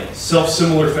selfly,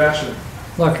 Self-similar fashion.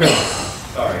 Look here.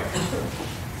 sorry.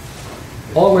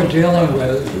 All we're dealing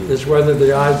with is whether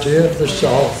the idea of the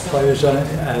self plays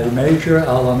a major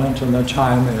element in the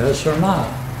Timaeus or not.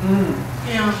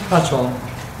 Yeah. That's all.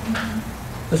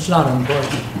 It's not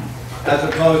important. As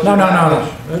opposed to No, that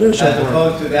it is which, as important.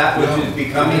 opposed to that which is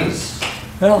becoming,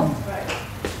 Yeah,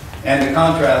 and the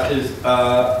contrast is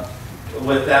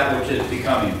with that which is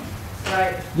becoming.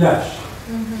 Right. yes,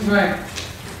 right.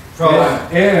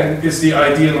 And it's the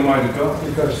idea in the mind of God.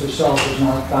 because the self is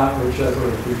not that which ever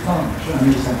it becomes,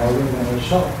 anything other than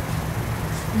itself.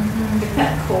 Isn't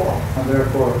that cool? And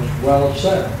therefore, it's well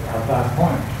said at that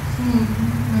point.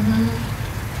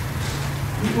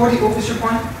 What was your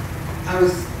point? I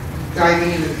was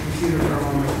diving into the computer for a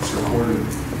moment. It's recorded.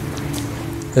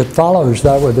 It follows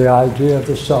that with the idea of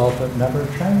the self, it never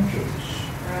changes.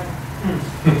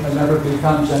 It never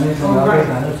becomes anything Oh, other right.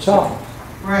 than itself.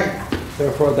 Right.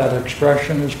 Therefore, that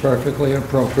expression is perfectly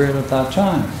appropriate at that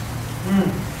time.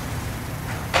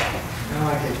 I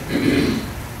like it.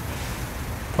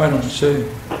 I don't see.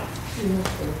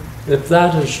 If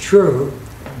that is true,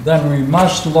 then we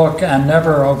must look and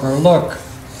never overlook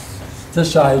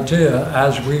this idea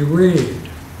as we read.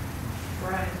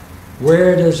 Right.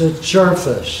 Where does it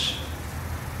surface?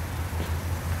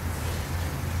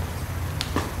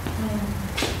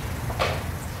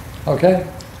 Okay?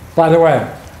 By the way,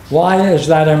 why is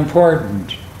that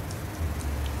important?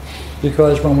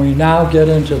 Because when we now get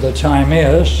into the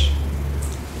Timaeus,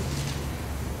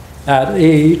 at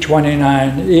E,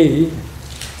 29e,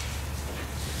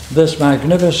 this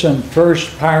magnificent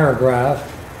first paragraph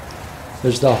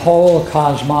is the whole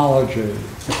cosmology,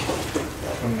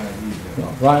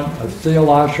 right? A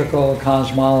theological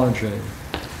cosmology.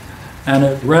 And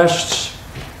it rests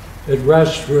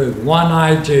with one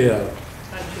idea.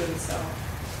 Unto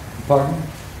himself. Pardon?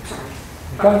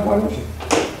 God, what is it?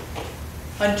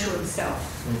 Unto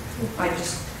himself. I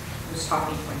just was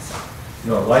talking to myself.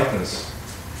 No, likeness.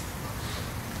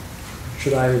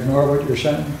 Should I ignore what you're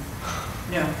saying?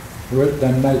 No.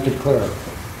 Then make it clear.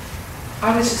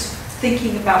 I was just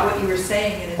thinking about what you were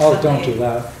saying and it's Oh, something. don't do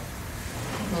that.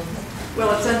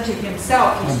 Well, it's unto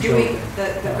himself. He's I'm doing,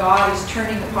 joking. the God is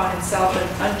turning upon himself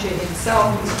and unto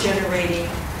himself he's generating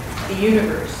the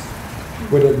universe.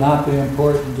 Would it not be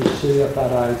important to see if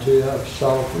that idea of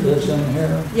self is in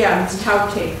here? Yeah, it's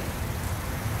taute.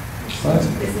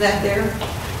 Right? Isn't that there?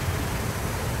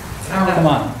 Come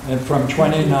on, and from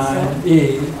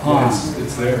 29e on.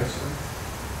 It's there.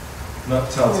 Not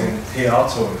touting,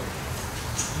 heautoid.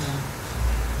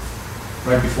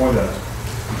 Right before that.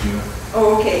 Regina.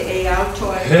 Oh, okay,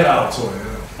 eautoi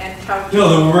Heautoid, yeah. and taute.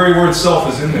 No, the very word self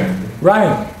is in there.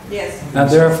 Right, Yes. and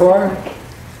therefore,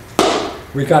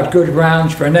 we got good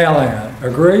grounds for nailing it.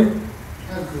 Agree?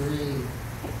 Agreed.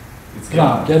 It's Come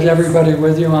on, get everybody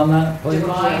with you on that, please.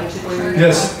 Divine to turn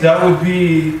Yes, upon that would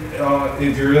be,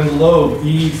 if you're in the lobe,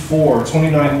 E4,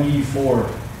 29E4,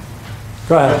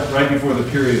 Go ahead. right before the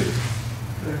period.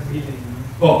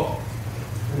 Oh,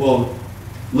 well,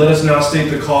 let us now state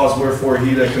the cause wherefore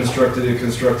he that constructed it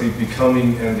constructed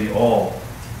becoming and the all.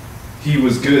 he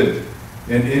was good,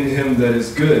 and in him that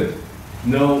is good,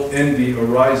 no envy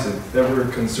ariseth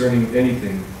ever concerning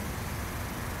anything.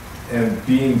 And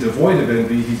being devoid of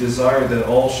envy, he desired that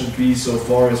all should be so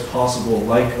far as possible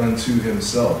like unto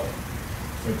himself.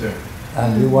 Right there.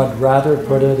 And you would rather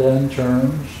put it in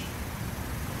terms?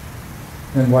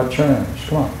 In what terms?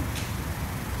 Come on.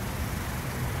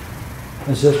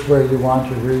 Is this where you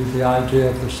want to read the idea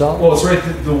of the self? Well, it's right.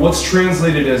 What's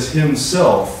translated as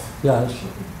himself, Yes,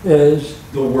 is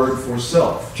the word for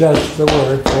self. just the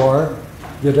word for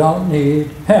you don't need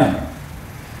him.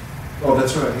 Oh,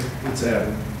 that's right. It's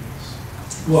added.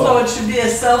 So Well, it should be a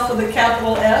self with a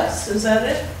capital S, is that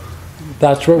it?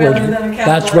 That's what Rather than a we're, capital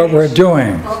that's what we're H.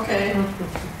 doing. Okay.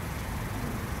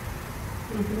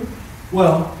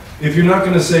 well, if you're not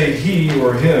going to say he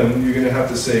or him, you're going to have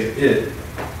to say it.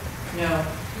 No.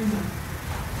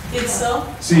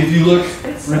 Itself? See, if you look,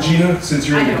 It's- Regina, since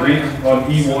you're in the Greek, on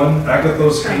E1,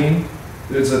 agathos hein,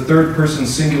 it's a third person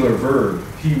singular verb.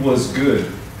 He was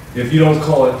good. If you don't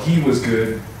call it he was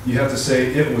good, you have to say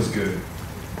it was good.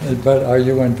 But are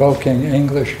you invoking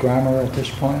English grammar at this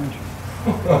point?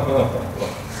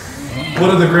 What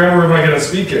other grammar am I going to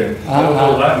speak in? I don't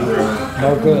know Latin grammar.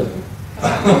 No good.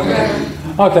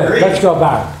 Okay, let's go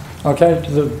back.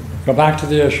 Okay, go back to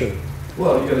the issue.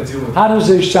 Well, you got to deal with How does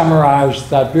he summarize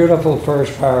that beautiful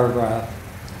first paragraph?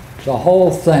 The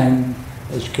whole thing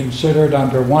is considered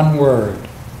under one word.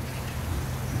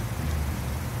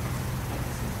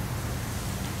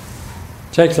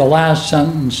 Take the last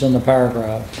sentence in the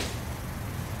paragraph.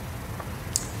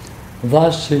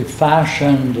 Thus he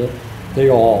fashioned the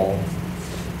all.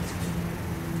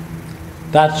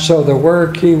 That's so the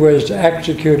work he was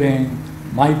executing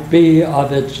might be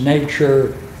of its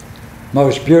nature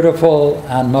most beautiful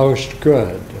and most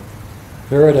good.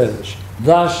 Here it is.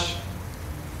 Thus,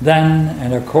 then,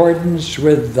 in accordance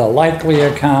with the likely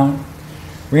account,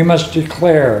 we must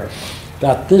declare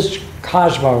that this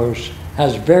cosmos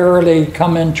has verily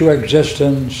come into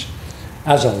existence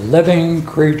as a living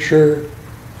creature,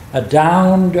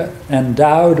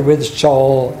 endowed with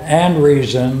soul and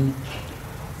reason,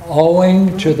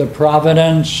 owing to the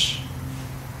providence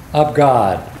of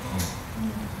God.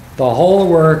 The whole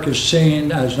work is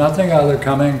seen as nothing other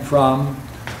coming from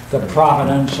the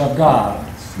providence of God.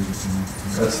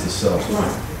 that's the self.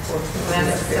 That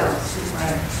itself.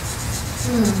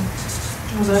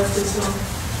 Oh, that's itself.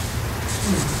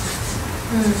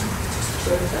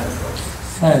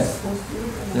 Hey,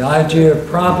 the idea of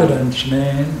providence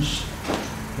means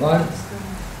what?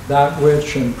 That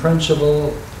which in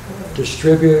principle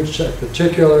distributes a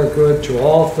particular good to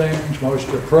all things most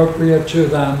appropriate to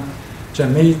them to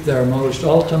meet their most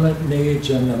ultimate needs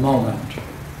in the moment.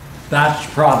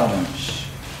 That's providence.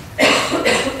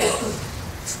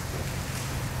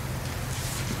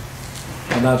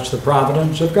 And that's the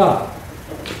providence of God.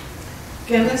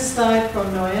 Genocide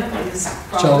pronoia is So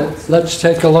providence. let's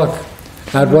take a look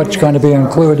at what's going to be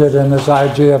included in this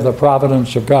idea of the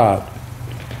providence of God.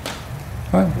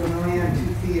 All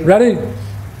right. Ready?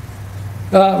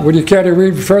 Would you care to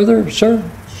read further, sir?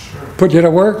 Sure. Put you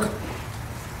to work?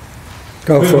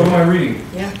 Go Wait, for what am it. I reading?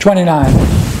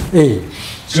 29E,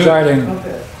 starting,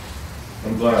 Okay.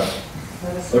 I'm glad.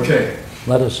 Okay.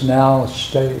 let us now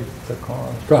state the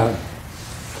cause. Go ahead.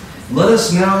 Let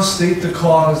us now state the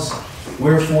cause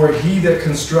wherefore he that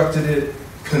constructed it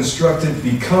constructed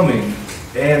becoming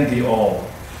and the all.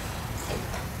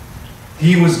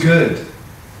 He was good,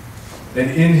 and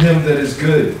in him that is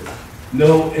good,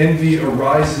 no envy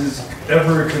arises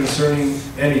ever concerning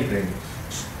anything.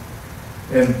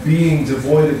 And being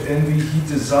devoid of envy, he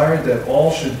desired that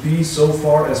all should be so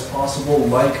far as possible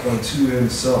like unto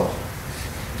himself.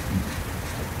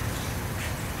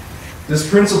 This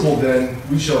principle, then,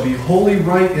 we shall be wholly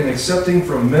right in accepting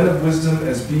from men of wisdom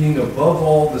as being above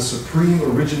all the supreme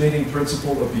originating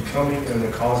principle of becoming in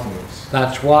the cosmos.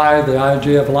 That's why the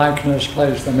idea of likeness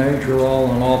plays the major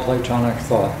role in all Platonic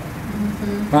thought.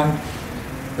 Right?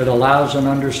 It allows an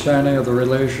understanding of the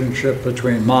relationship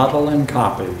between model and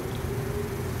copy.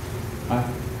 Right?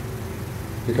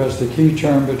 Because the key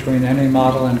term between any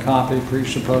model and copy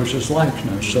presupposes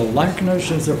likeness. So likeness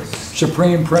is the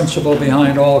supreme principle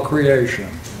behind all creation.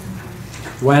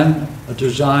 When a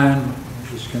design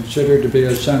is considered to be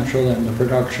essential in the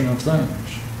production of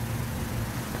things.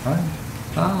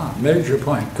 Right? Major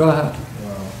point. Go ahead.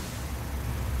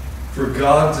 For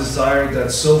God desired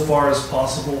that so far as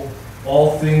possible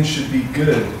all things should be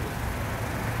good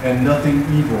and nothing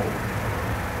evil.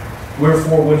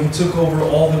 Wherefore, when he took over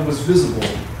all that was visible,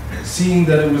 seeing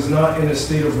that it was not in a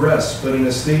state of rest, but in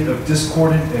a state of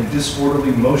discordant and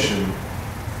disorderly motion,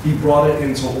 he brought it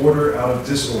into order out of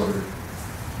disorder.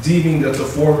 deeming that the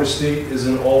former state is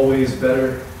in all ways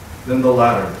better than the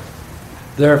latter.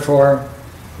 Therefore,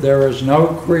 there is no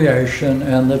creation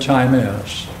in the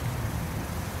Timaeus.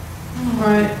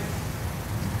 Right.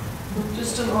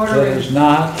 Just an It ordering. is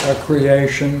not a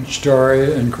creation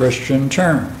story in Christian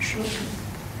terms.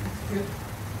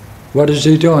 What is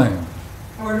he doing?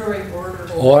 Ordering.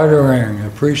 Ordering.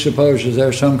 It presupposes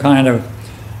there's some kind of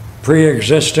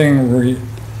pre-existing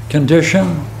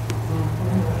condition.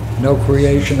 No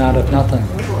creation out of nothing.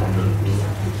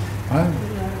 Right?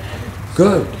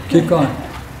 Good. Keep going.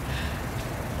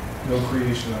 No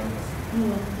creation out of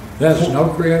nothing. Yes, no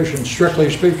creation, strictly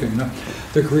speaking. No.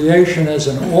 The creation is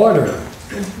an order.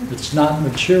 It's not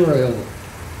material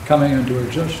coming into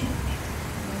existence.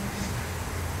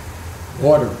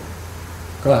 Order.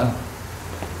 Go ahead.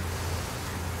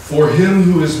 For him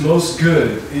who is most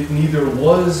good, it neither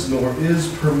was nor is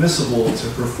permissible to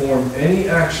perform any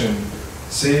action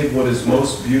save what is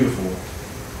most beautiful.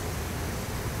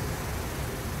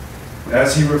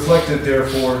 As he reflected,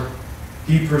 therefore,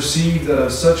 he perceived that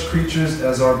of such creatures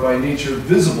as are by nature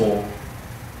visible,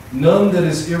 none that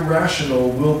is irrational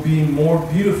will be more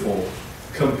beautiful,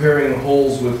 comparing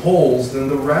wholes with wholes, than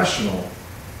the rational.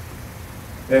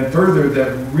 And further,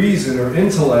 that reason or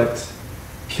intellect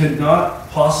cannot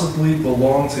possibly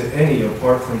belong to any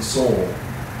apart from soul.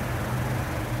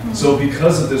 So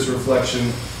because of this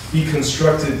reflection, he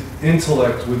constructed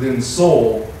intellect within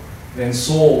soul, and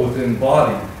soul within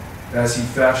body, as he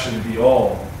fashioned the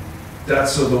all. That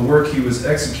so the work he was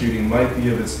executing might be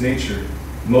of its nature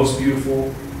most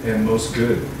beautiful and most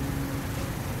good.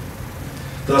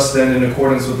 Thus then, in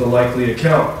accordance with the likely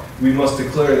account, we must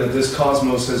declare that this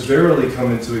cosmos has verily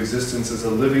come into existence as a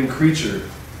living creature,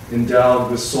 endowed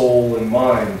with soul and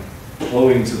mind,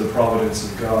 owing to the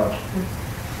providence of God.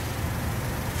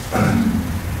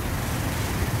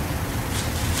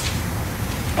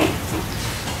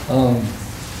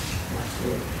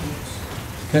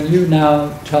 Can you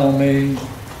now tell me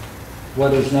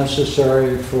what is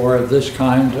necessary for this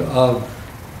kind of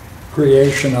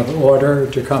creation of order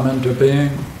to come into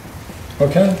being?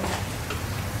 Okay?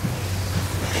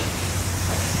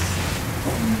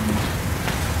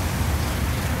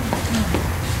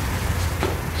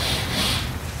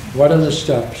 What are the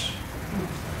steps?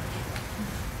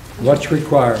 What's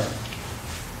required?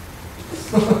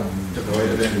 Devoid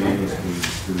of envy.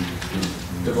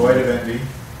 Devoid of envy.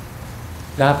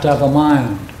 You have to have a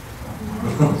mind.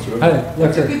 Hey,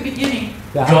 look That's a here. good beginning.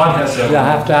 God has to have You a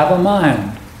have to have a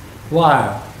mind.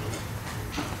 Why?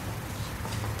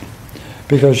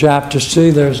 Because you have to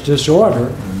see there's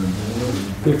disorder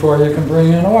before you can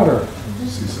bring in order.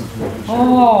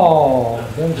 Oh,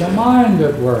 there's a mind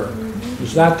at work.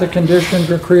 Is that the condition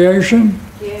for creation?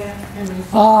 Yeah.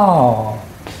 Oh,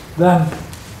 then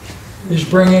he's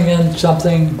bringing in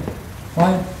something,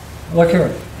 right? Look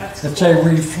here. It's a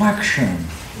reflection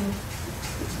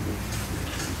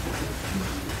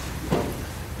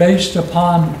based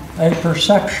upon a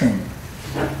perception.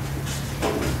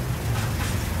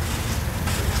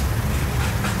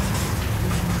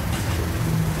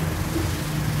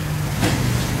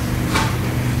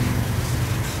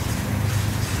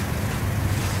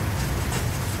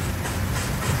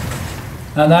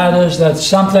 And that is that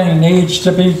something needs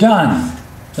to be done.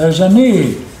 There's a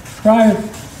need, right?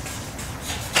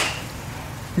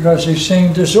 Because he's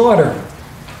seeing disorder.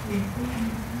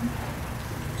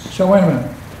 So wait a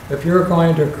minute. If you're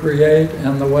going to create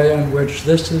in the way in which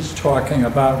this is talking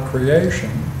about creation,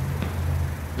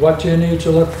 what do you need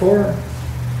to look for?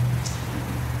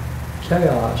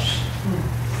 Chaos.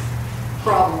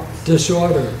 Problems.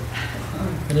 Disorder.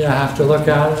 And you have to look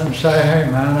at it and say,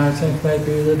 hey man, I think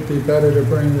maybe it'd be better to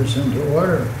bring this into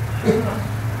order.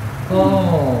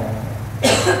 Oh.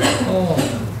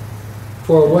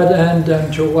 For what end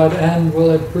and to what end will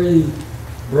it be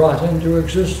brought into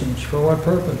existence? For what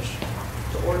purpose?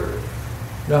 To order.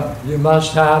 No, you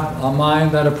must have a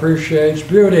mind that appreciates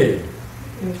beauty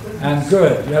and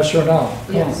good, yes or no?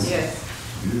 Yes. Yes.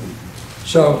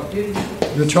 So,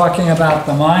 you're talking about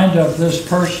the mind of this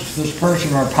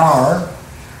person or power,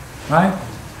 right?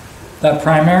 That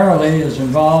primarily is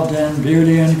involved in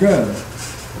beauty and good.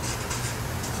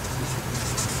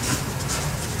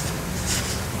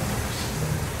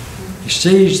 He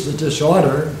sees the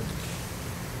disorder,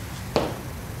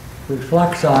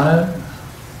 reflects on it,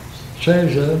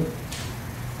 sees it,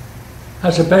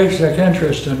 has a basic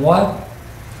interest in what?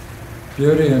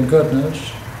 Beauty and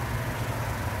goodness.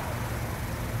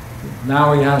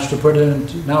 Now he has to put it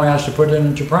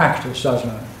into practice, doesn't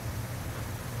it?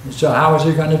 And so how is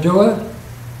he going to do it?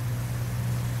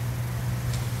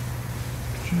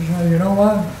 She said, you know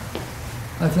what?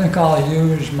 I think I'll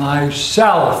use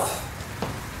myself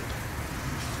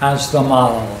as the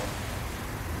model.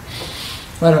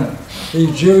 Wait a minute.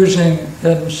 He's using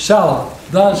himself,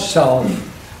 the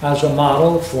self, as a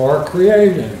model for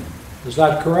creating. Is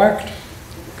that correct?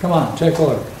 Come on, take a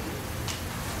look.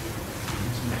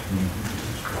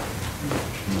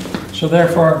 So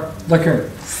therefore, look here.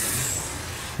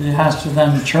 He has to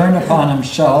then turn upon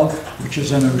himself, which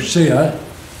is an ousia,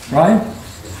 right?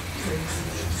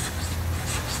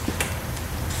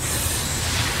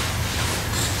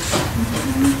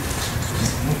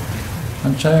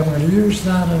 And say, I'm going to use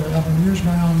that, I'm going to use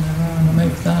my own, I'm going to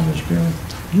make that as good.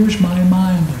 Use my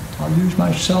mind. I'll use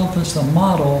myself as the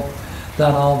model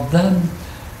that I'll then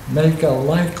make a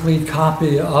likely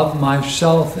copy of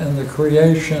myself in the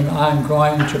creation I'm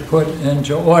going to put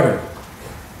into order.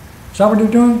 Is that what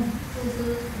you're doing?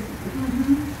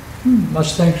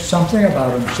 Must think something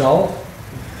about himself.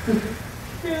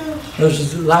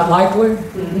 Is that likely?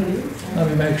 Let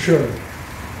me make sure.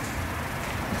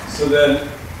 So then,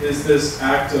 is this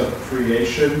act of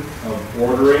creation, of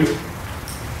ordering,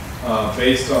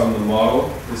 based on the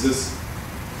model, is this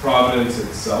providence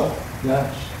itself?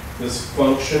 Yes. This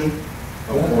function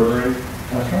of Yeah. ordering?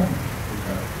 That's right.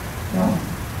 Okay. Yeah.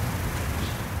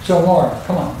 So Laura,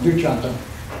 come on, do something.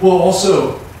 Well,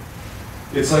 also,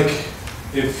 it's like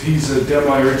if he's a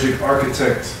demiurgic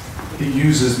architect, he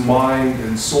uses mind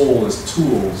and soul as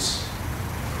tools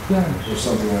Yeah. or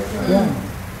something like that. Yeah.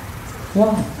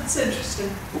 Yeah. That's interesting.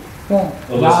 Yeah.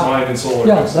 Unless Now- mind and soul are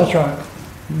Yes, mixed that's up. right.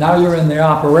 Now you're in the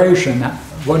operation.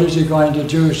 What is he going to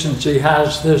do since he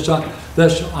has this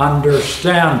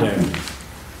understanding?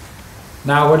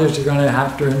 Now what is he going to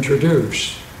have to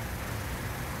introduce?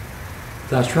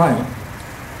 That's right.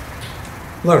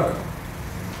 Look,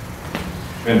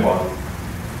 And body.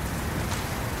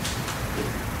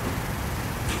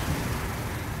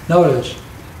 notice,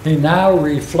 he now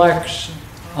reflects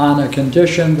on a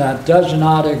condition that does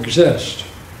not exist.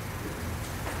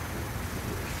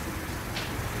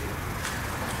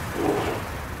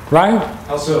 Right?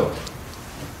 How so?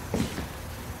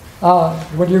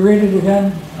 Would you read it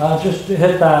again? Just to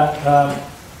hit that.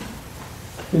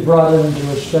 He brought it into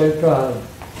a state.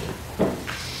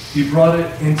 He brought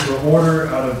it into order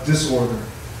out of disorder,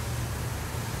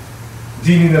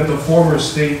 deeming that the former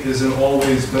state is in all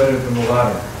ways better than the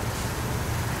latter.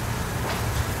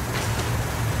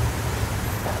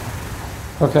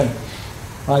 Okay,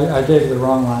 I gave the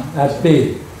wrong one. At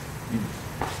B.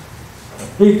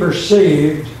 He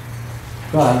perceived.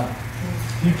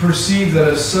 He perceived that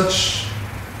as such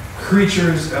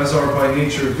creatures as are by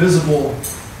nature visible,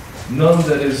 none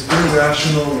that is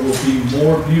irrational will be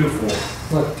more beautiful.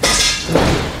 Look,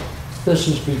 this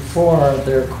is before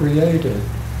they're created.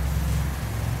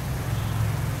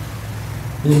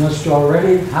 He must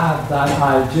already have that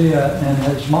idea in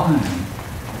his mind.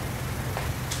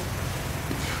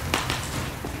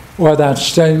 Or that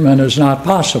statement is not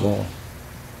possible.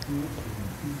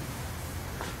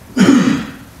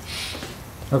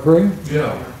 Agree?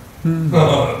 Yeah.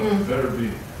 Better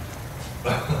be.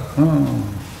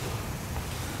 Oh.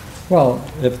 Well,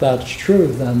 if that's true,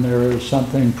 then there is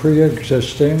something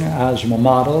pre-existing as a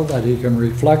model that he can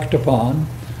reflect upon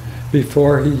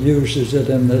before he uses it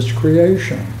in this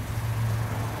creation.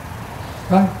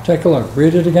 Right? Take a look.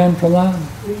 Read it again from that.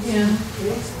 Yeah.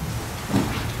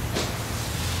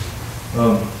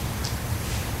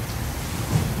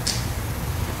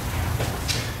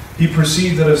 He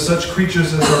perceived that of such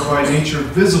creatures as are by nature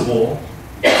visible,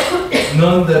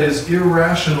 none that is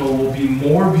irrational will be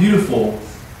more beautiful,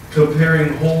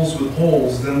 comparing wholes with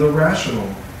wholes, than the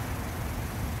rational.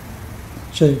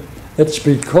 See, it's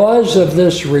because of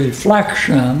this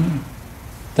reflection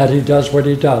that he does what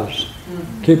he does.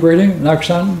 Keep reading, next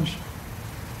sentence.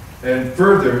 And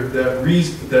further,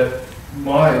 that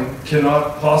mind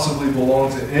cannot possibly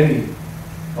belong to any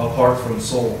apart from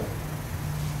soul.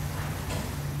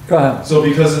 Go ahead. So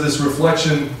because of this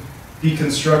reflection, he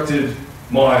constructed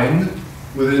mind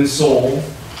within soul,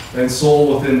 and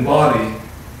soul within body,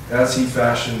 as he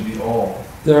fashioned the all.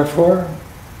 Therefore,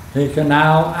 he can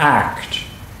now act.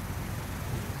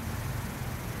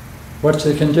 What's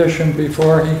the condition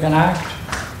before he can act?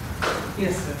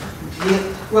 Yes, sir.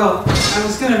 Yeah, well, I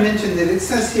was going to mention that it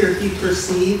says here he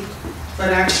perceived, but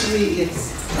actually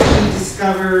it's he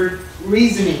discovered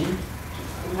reasoning.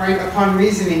 Right upon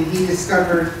reasoning, he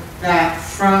discovered that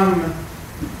from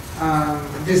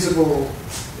visible,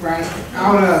 right,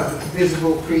 out of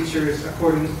visible creatures,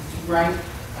 according, right.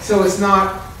 So it's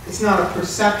not a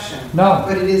perception. No.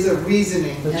 But it is a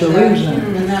reasoning. It's and a that,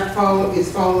 reasoning. And that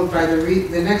is followed by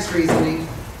the next reasoning.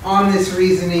 On this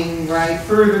reasoning, right,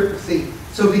 further, see,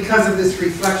 So because of this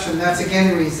reflection, that's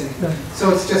again reasoning. Yeah.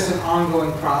 So it's just an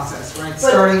ongoing process, right?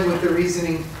 Starting with the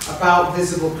reasoning about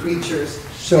visible creatures,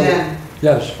 So, then,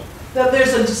 yes. That there's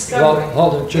a Well, discovery.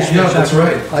 hold it, just Yeah, a second. that's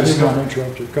right. I didn't want to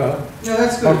interrupt you, go ahead. no,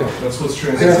 that's good. Okay. That's what's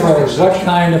Therefore, translated. what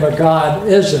kind of a God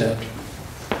is it?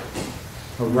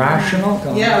 A rational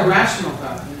God? Yeah, a rational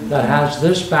God. That has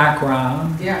this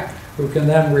background, Yeah, who can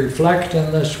then reflect in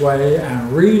this way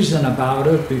and reason about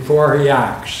it before he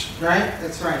acts. right?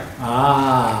 That's right.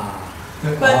 Ah.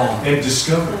 But- And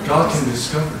discover, God can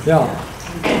discover. Yeah.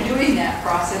 And doing that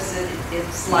process,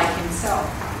 it's like himself.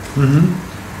 Mm-hmm.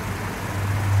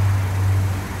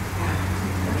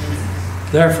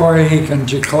 Therefore, he can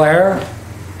declare,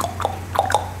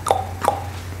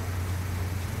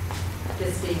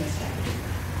 Just being established.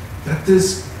 That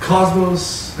this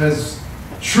cosmos has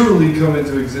truly come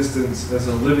into existence as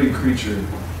a living creature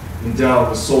endowed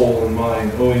with soul and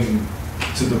mind owing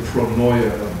to the pronoia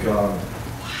of God.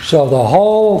 so the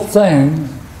whole thing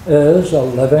is a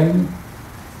living,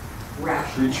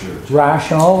 Creature.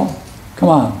 rational, come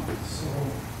on,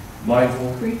 Mindful.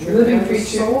 Living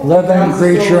creature. living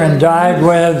creature endowed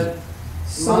with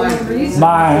Soul and reason.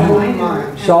 mind,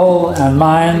 Mind. soul and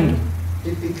mind,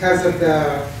 Because of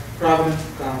the providence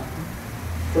of God,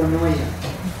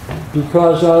 pronoia.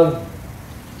 because of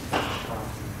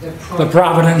the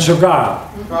providence of God,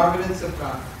 Providence of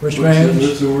God. which What's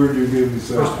means, the word you gave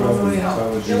besides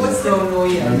providence? Yeah, what's the,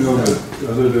 Pronoia. I know that,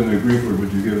 other than the Greek word,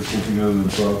 but you gave us something other than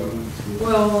providence?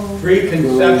 well,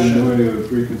 Preconception. Pronoia,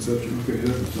 preconception, okay,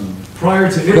 that's something.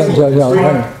 Prior to yeah, yeah, intellect.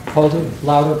 yeah, hold it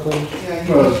louder, please.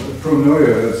 Yeah, Well, you-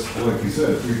 pronoia, that's like you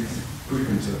said,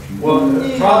 preconception. Well,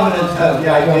 Providence has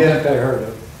the I don't idea, think they heard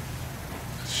it.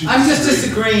 I'm just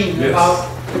disagreeing Yes. about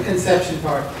the conception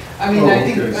part. I mean, Oh, I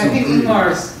think okay, so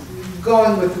Ingmar's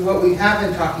going with what we have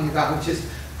been talking about, which is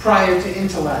prior to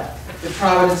intellect. The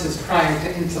providence is prior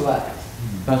to intellect.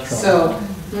 That's right. So,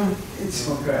 it's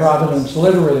Providence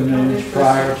literally means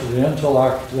prior to the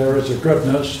intellect, there is a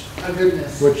goodness a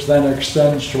goodness. which then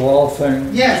extends to all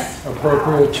things Yes,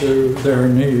 appropriate to their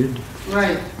need.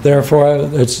 right, Therefore,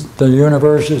 it's the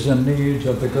universe is in need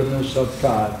of the goodness of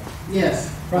God. yes,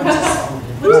 what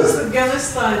does the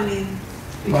Gellerstein mean?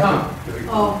 become,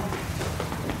 Oh,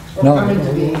 or No, come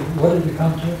into being. what did you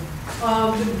come to?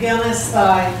 the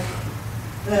Gellerstein,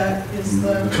 that is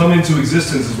the, Come into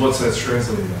existence is what that's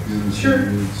translated as. Sure.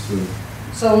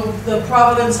 so the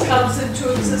providence comes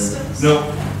into existence? No,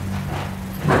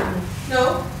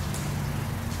 No?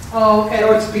 Oh, okay.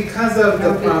 No, it's because of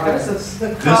the No, because providence.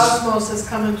 the cosmos has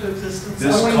come into existence.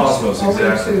 this owing- cosmos, owing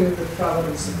exactly. to the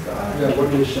providence of God. Yeah,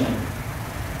 what are you saying?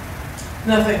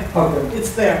 Nothing, Okay,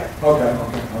 it's there. okay,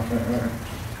 all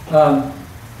right.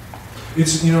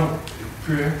 It's,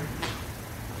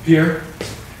 Pierre,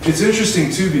 it's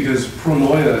interesting too because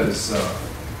pronoia is,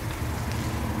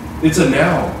 it's a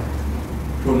noun,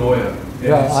 pronoia. And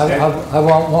Yeah, it's- I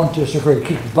won't disagree,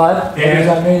 but what does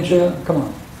that mean to you? Come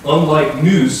on. Unlike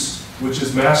nous, which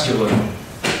is masculine,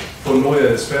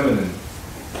 pronoia is feminine.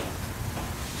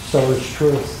 So is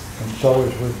truth, and so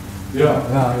is with. Yeah.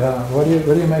 Yeah. What do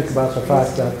you make about the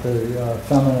fact that the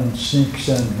feminine sneaks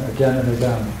in again and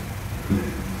again?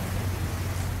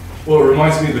 Well, it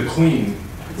reminds me of the queen.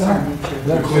 It's our nature.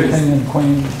 The queen. king and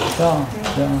queen. Yeah.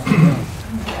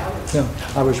 Yeah.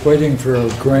 I was waiting for a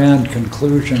grand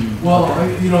conclusion. Well,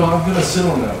 I'm gonna sit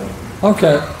on that one.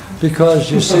 Okay,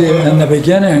 because you see, in the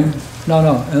beginning,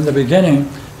 in the beginning,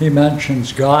 he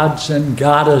mentions gods and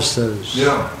goddesses.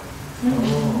 Yeah.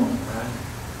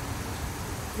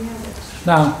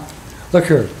 Now, look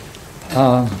here.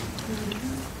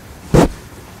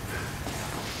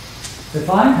 If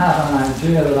I have an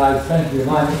idea that I think you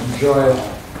might enjoy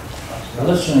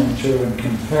listening to and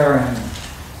comparing,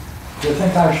 do you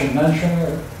think I should mention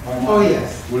it or not? Oh,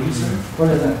 yes. What did you say? What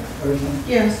do you think? What do you think?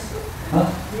 Yes. Huh?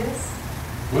 Yes.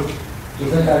 What? Do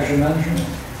you think I should mention it?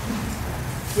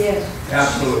 Yes.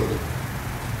 Absolutely.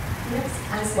 Yes,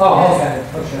 I said Oh,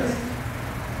 yes. okay.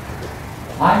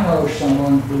 I know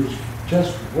someone who's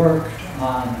just worked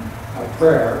on a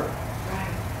prayer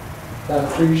that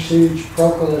precedes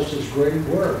Proculus's great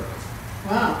work.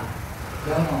 Wow.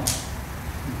 Yeah.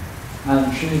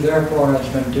 And she therefore has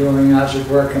been doing, as it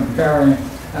were, comparing,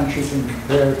 and she can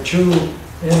compare two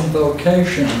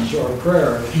invocations or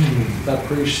prayers that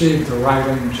precede the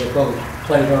writings of both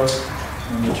Plato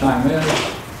and the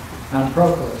Timaeus and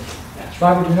Proclus.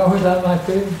 Barbara, do you know who that might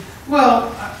be?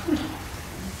 Well,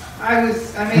 I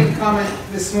made a comment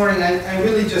this morning, I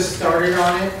really just started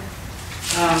on it.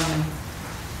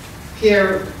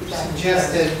 Pierre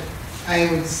suggested I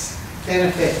would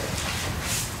benefit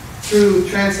through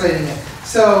translating it.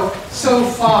 So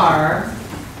far,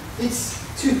 it's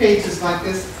 2 pages like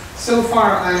this. So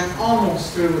far, I'm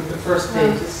almost through with the first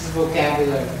page. This is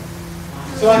vocabulary.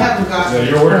 So I haven't got. Yeah,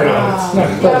 you're working on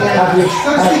it. But have you,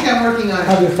 So I think I'm working on it.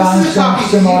 have you This found is a some copy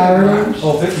of the similarities?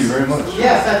 Oh, thank you very much.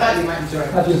 Yes, I thought you might enjoy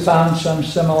it. Have you found some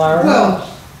similarities? Well,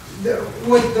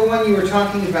 the one you were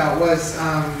talking about was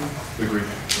The Greek.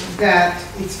 that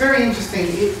it's very interesting.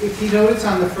 If you notice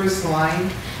on the first line,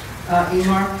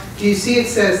 Imar, do you see it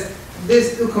says,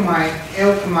 this ukamai,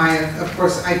 elkamai, of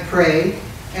course, I pray,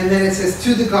 and then it says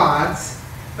to the gods.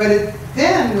 But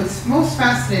then what's most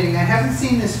fascinating, I haven't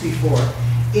seen this before,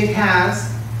 it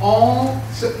has all,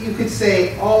 so you could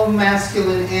say all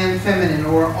masculine and feminine,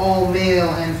 or all male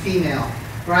and female,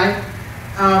 right?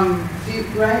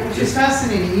 Right, which is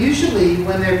fascinating. Usually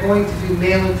when they're going to do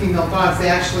male and female gods, they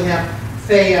actually have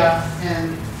Thea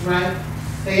and, right?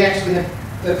 They actually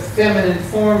have the feminine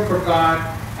form for God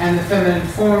and the feminine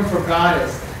form for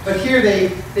goddess. But here they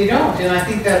don't, and I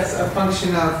think that's a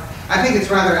function of, I think it's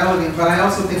rather elegant, but I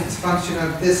also think it's a function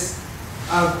of this,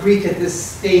 Greek at this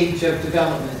stage of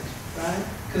development, right?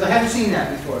 Because I haven't seen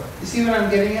that before. You see what I'm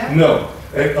getting at? No,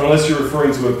 unless you're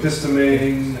referring to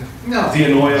episteme, No.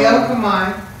 dianoia.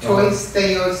 Elkamai, choice,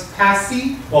 theos,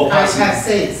 passi, Oh, kai passi.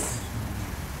 passes.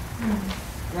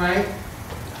 Right?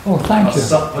 Oh, thank you.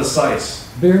 Precise.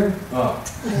 Beer? Ah,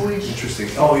 interesting.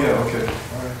 Oh, yeah, okay.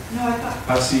 All right. No, I thought,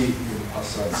 Passi,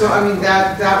 So, I mean,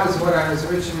 that was what I was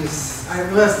originally,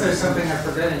 unless there's something I'm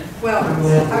forgetting. well,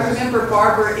 I remember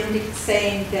Barbara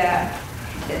saying that,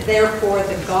 therefore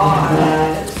the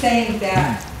God, saying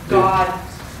that God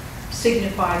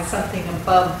signifies something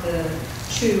above the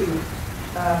two,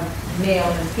 male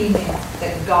and female,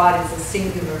 that God is a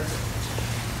singular.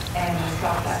 And I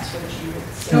thought that's what you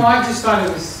would say. No, I just thought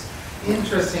it was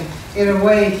interesting. In a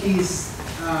way,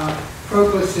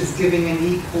 Proclus is giving an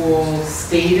equal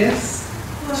status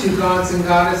to gods and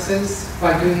goddesses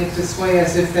by doing it this way,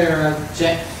 as if they're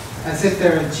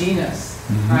a genus,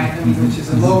 right? I mean, which is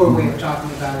a lower way of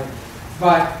talking about it.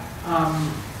 But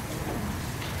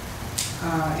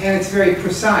and it's very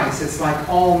precise. It's like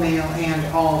all male and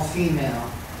all female.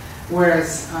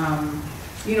 Whereas,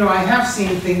 you know, I have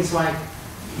seen things like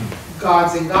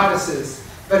gods and goddesses,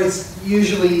 but it's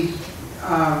usually,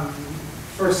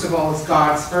 first of all, it's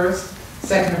gods first.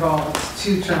 Second of all, it's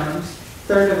 2 terms.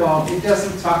 Third of all, it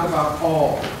doesn't talk about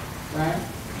all, right?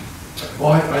 Oh,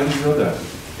 I didn't know that.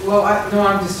 Well, no,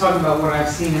 I'm just talking about what I've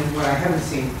seen and what I haven't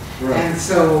seen. Right. And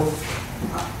so,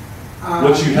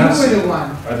 What you have were seen, the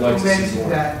one I'd like who to see mentioned more.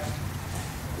 that.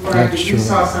 Right, That's you true.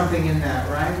 saw something in that,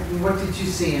 right? What did you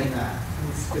see in that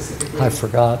specifically? I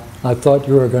forgot. I thought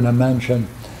you were going to mention,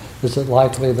 is it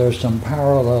likely there's some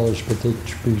parallels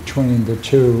between the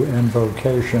 2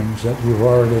 invocations that you've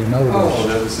already noticed? Oh,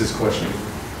 that was his question.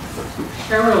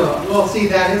 Parallel. Well, see,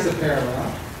 that is a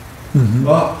parallel. Mhm.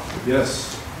 Ah,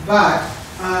 yes. But,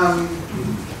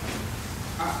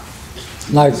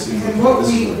 Like, and what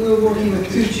we were working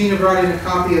with too, Gina brought in a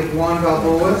copy of Juan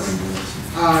Balboa's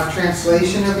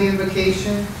translation of the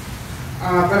invocation.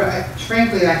 But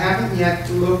frankly, I haven't yet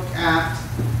looked at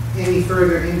any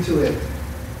further into it.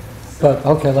 but,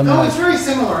 okay, let me No, it's ask. very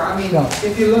similar. I mean, Yeah.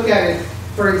 if you look at it,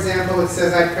 for example, it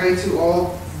says, I pray to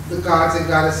all the gods and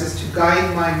goddesses to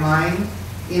guide my mind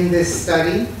in this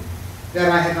study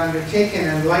that I have undertaken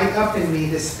and light up in me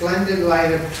the splendid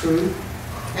light of truth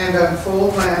and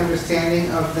unfold my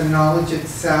understanding of the knowledge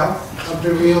itself of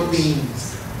the real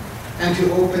beings, and to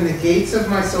open the gates of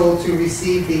my soul to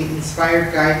receive the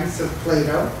inspired guidance of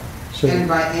Plato, So and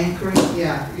by anchoring,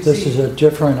 yeah. You this see? is a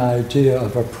different idea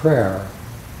of a prayer.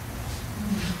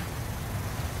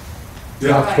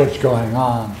 Yeah. That's what's going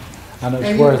on. And it's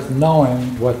And- worth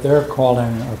knowing what they're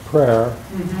calling a prayer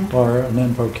Mhm. or an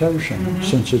invocation, Mhm.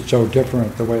 since it's so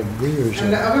different the way we use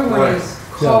And the it. other one Right. is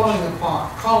calling the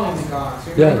gods.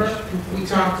 Remember? Yes. We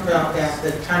talked about that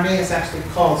Timaeus actually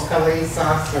calls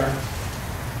Kaleisas or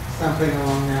something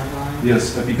along that line.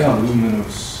 Yes,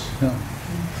 epikalumenos. Yeah.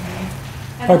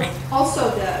 And Okay.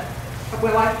 also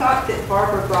well, I thought that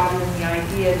Barbara brought in the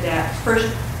idea that first,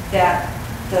 that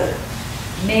the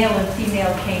male and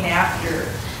female came after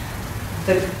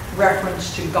the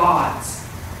reference to gods.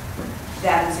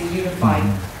 That is a unified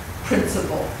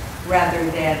principle, rather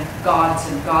than gods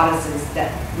and goddesses,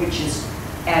 which is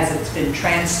as it's been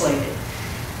translated.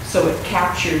 So it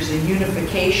captures a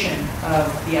unification of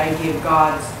the idea of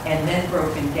gods and then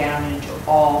broken down into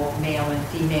all male and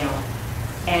female.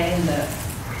 And in the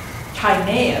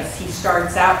Timaeus, he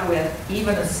starts out with,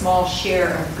 even a small share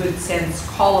of good sense,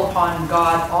 call upon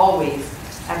God always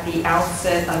at the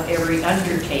outset of every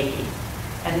undertaking.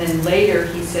 And then later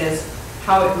he says,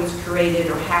 how it was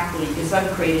created or haply is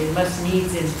uncreated must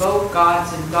needs invoke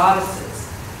gods and goddesses.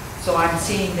 So I'm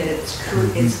seeing that it's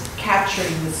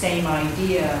capturing the same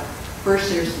idea. First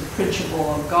there's the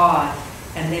principle of God,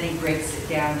 and then he breaks it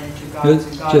down into gods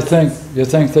and goddesses. You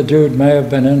think the dude may have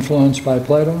been influenced by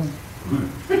Plato?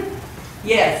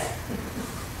 Yes.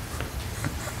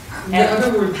 In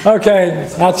other words. Okay,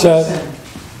 that's it.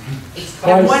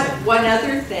 And one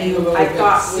other thing I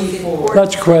thought was important.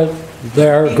 Let's quit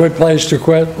there. Good place to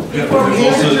quit. Before we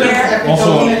Pierre,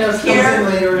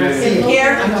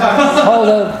 Hold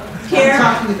it. Pierre, I'm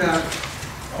talking about.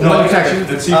 No,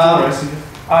 that's C4, I see it.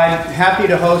 I'm happy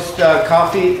to host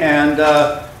coffee and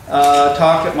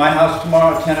talk at my house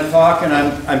tomorrow at 10 o'clock, and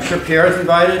I'm sure Pierre is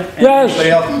invited. And Yes.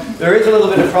 everybody else. There is a little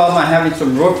bit of problem. I'm having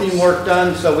some roofing work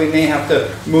done, so we may have to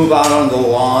move out on the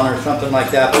lawn or something like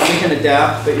that, but we can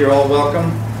adapt, but you're all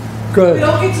welcome. We Good.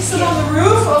 don't get to sit on the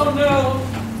roof? Oh, no.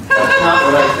 That's not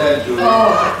what I said, Julie.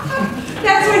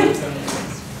 that's when,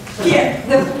 yeah,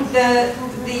 the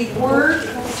word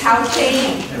taute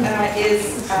is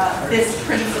this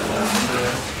principle.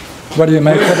 What do you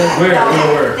make of it? Where?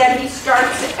 That he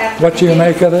starts at. What do you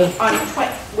make of it?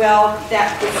 Well,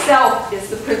 that the self is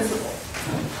the principle.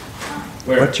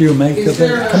 What do you make of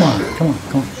it? Come on.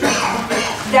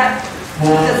 That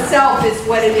the self is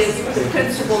what it is, the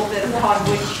principle that upon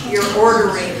which he's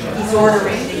ordering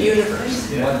the universe.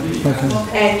 Okay.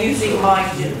 And using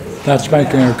mind to. That's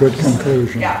making a good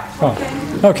conclusion. Yeah. Oh,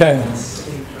 okay.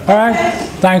 All right.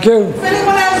 Thank you. If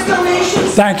anyone has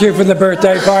donations? Thank you for the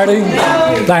birthday party.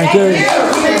 Thank you.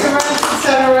 Cigarettes, et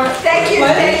cetera. Thank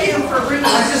you.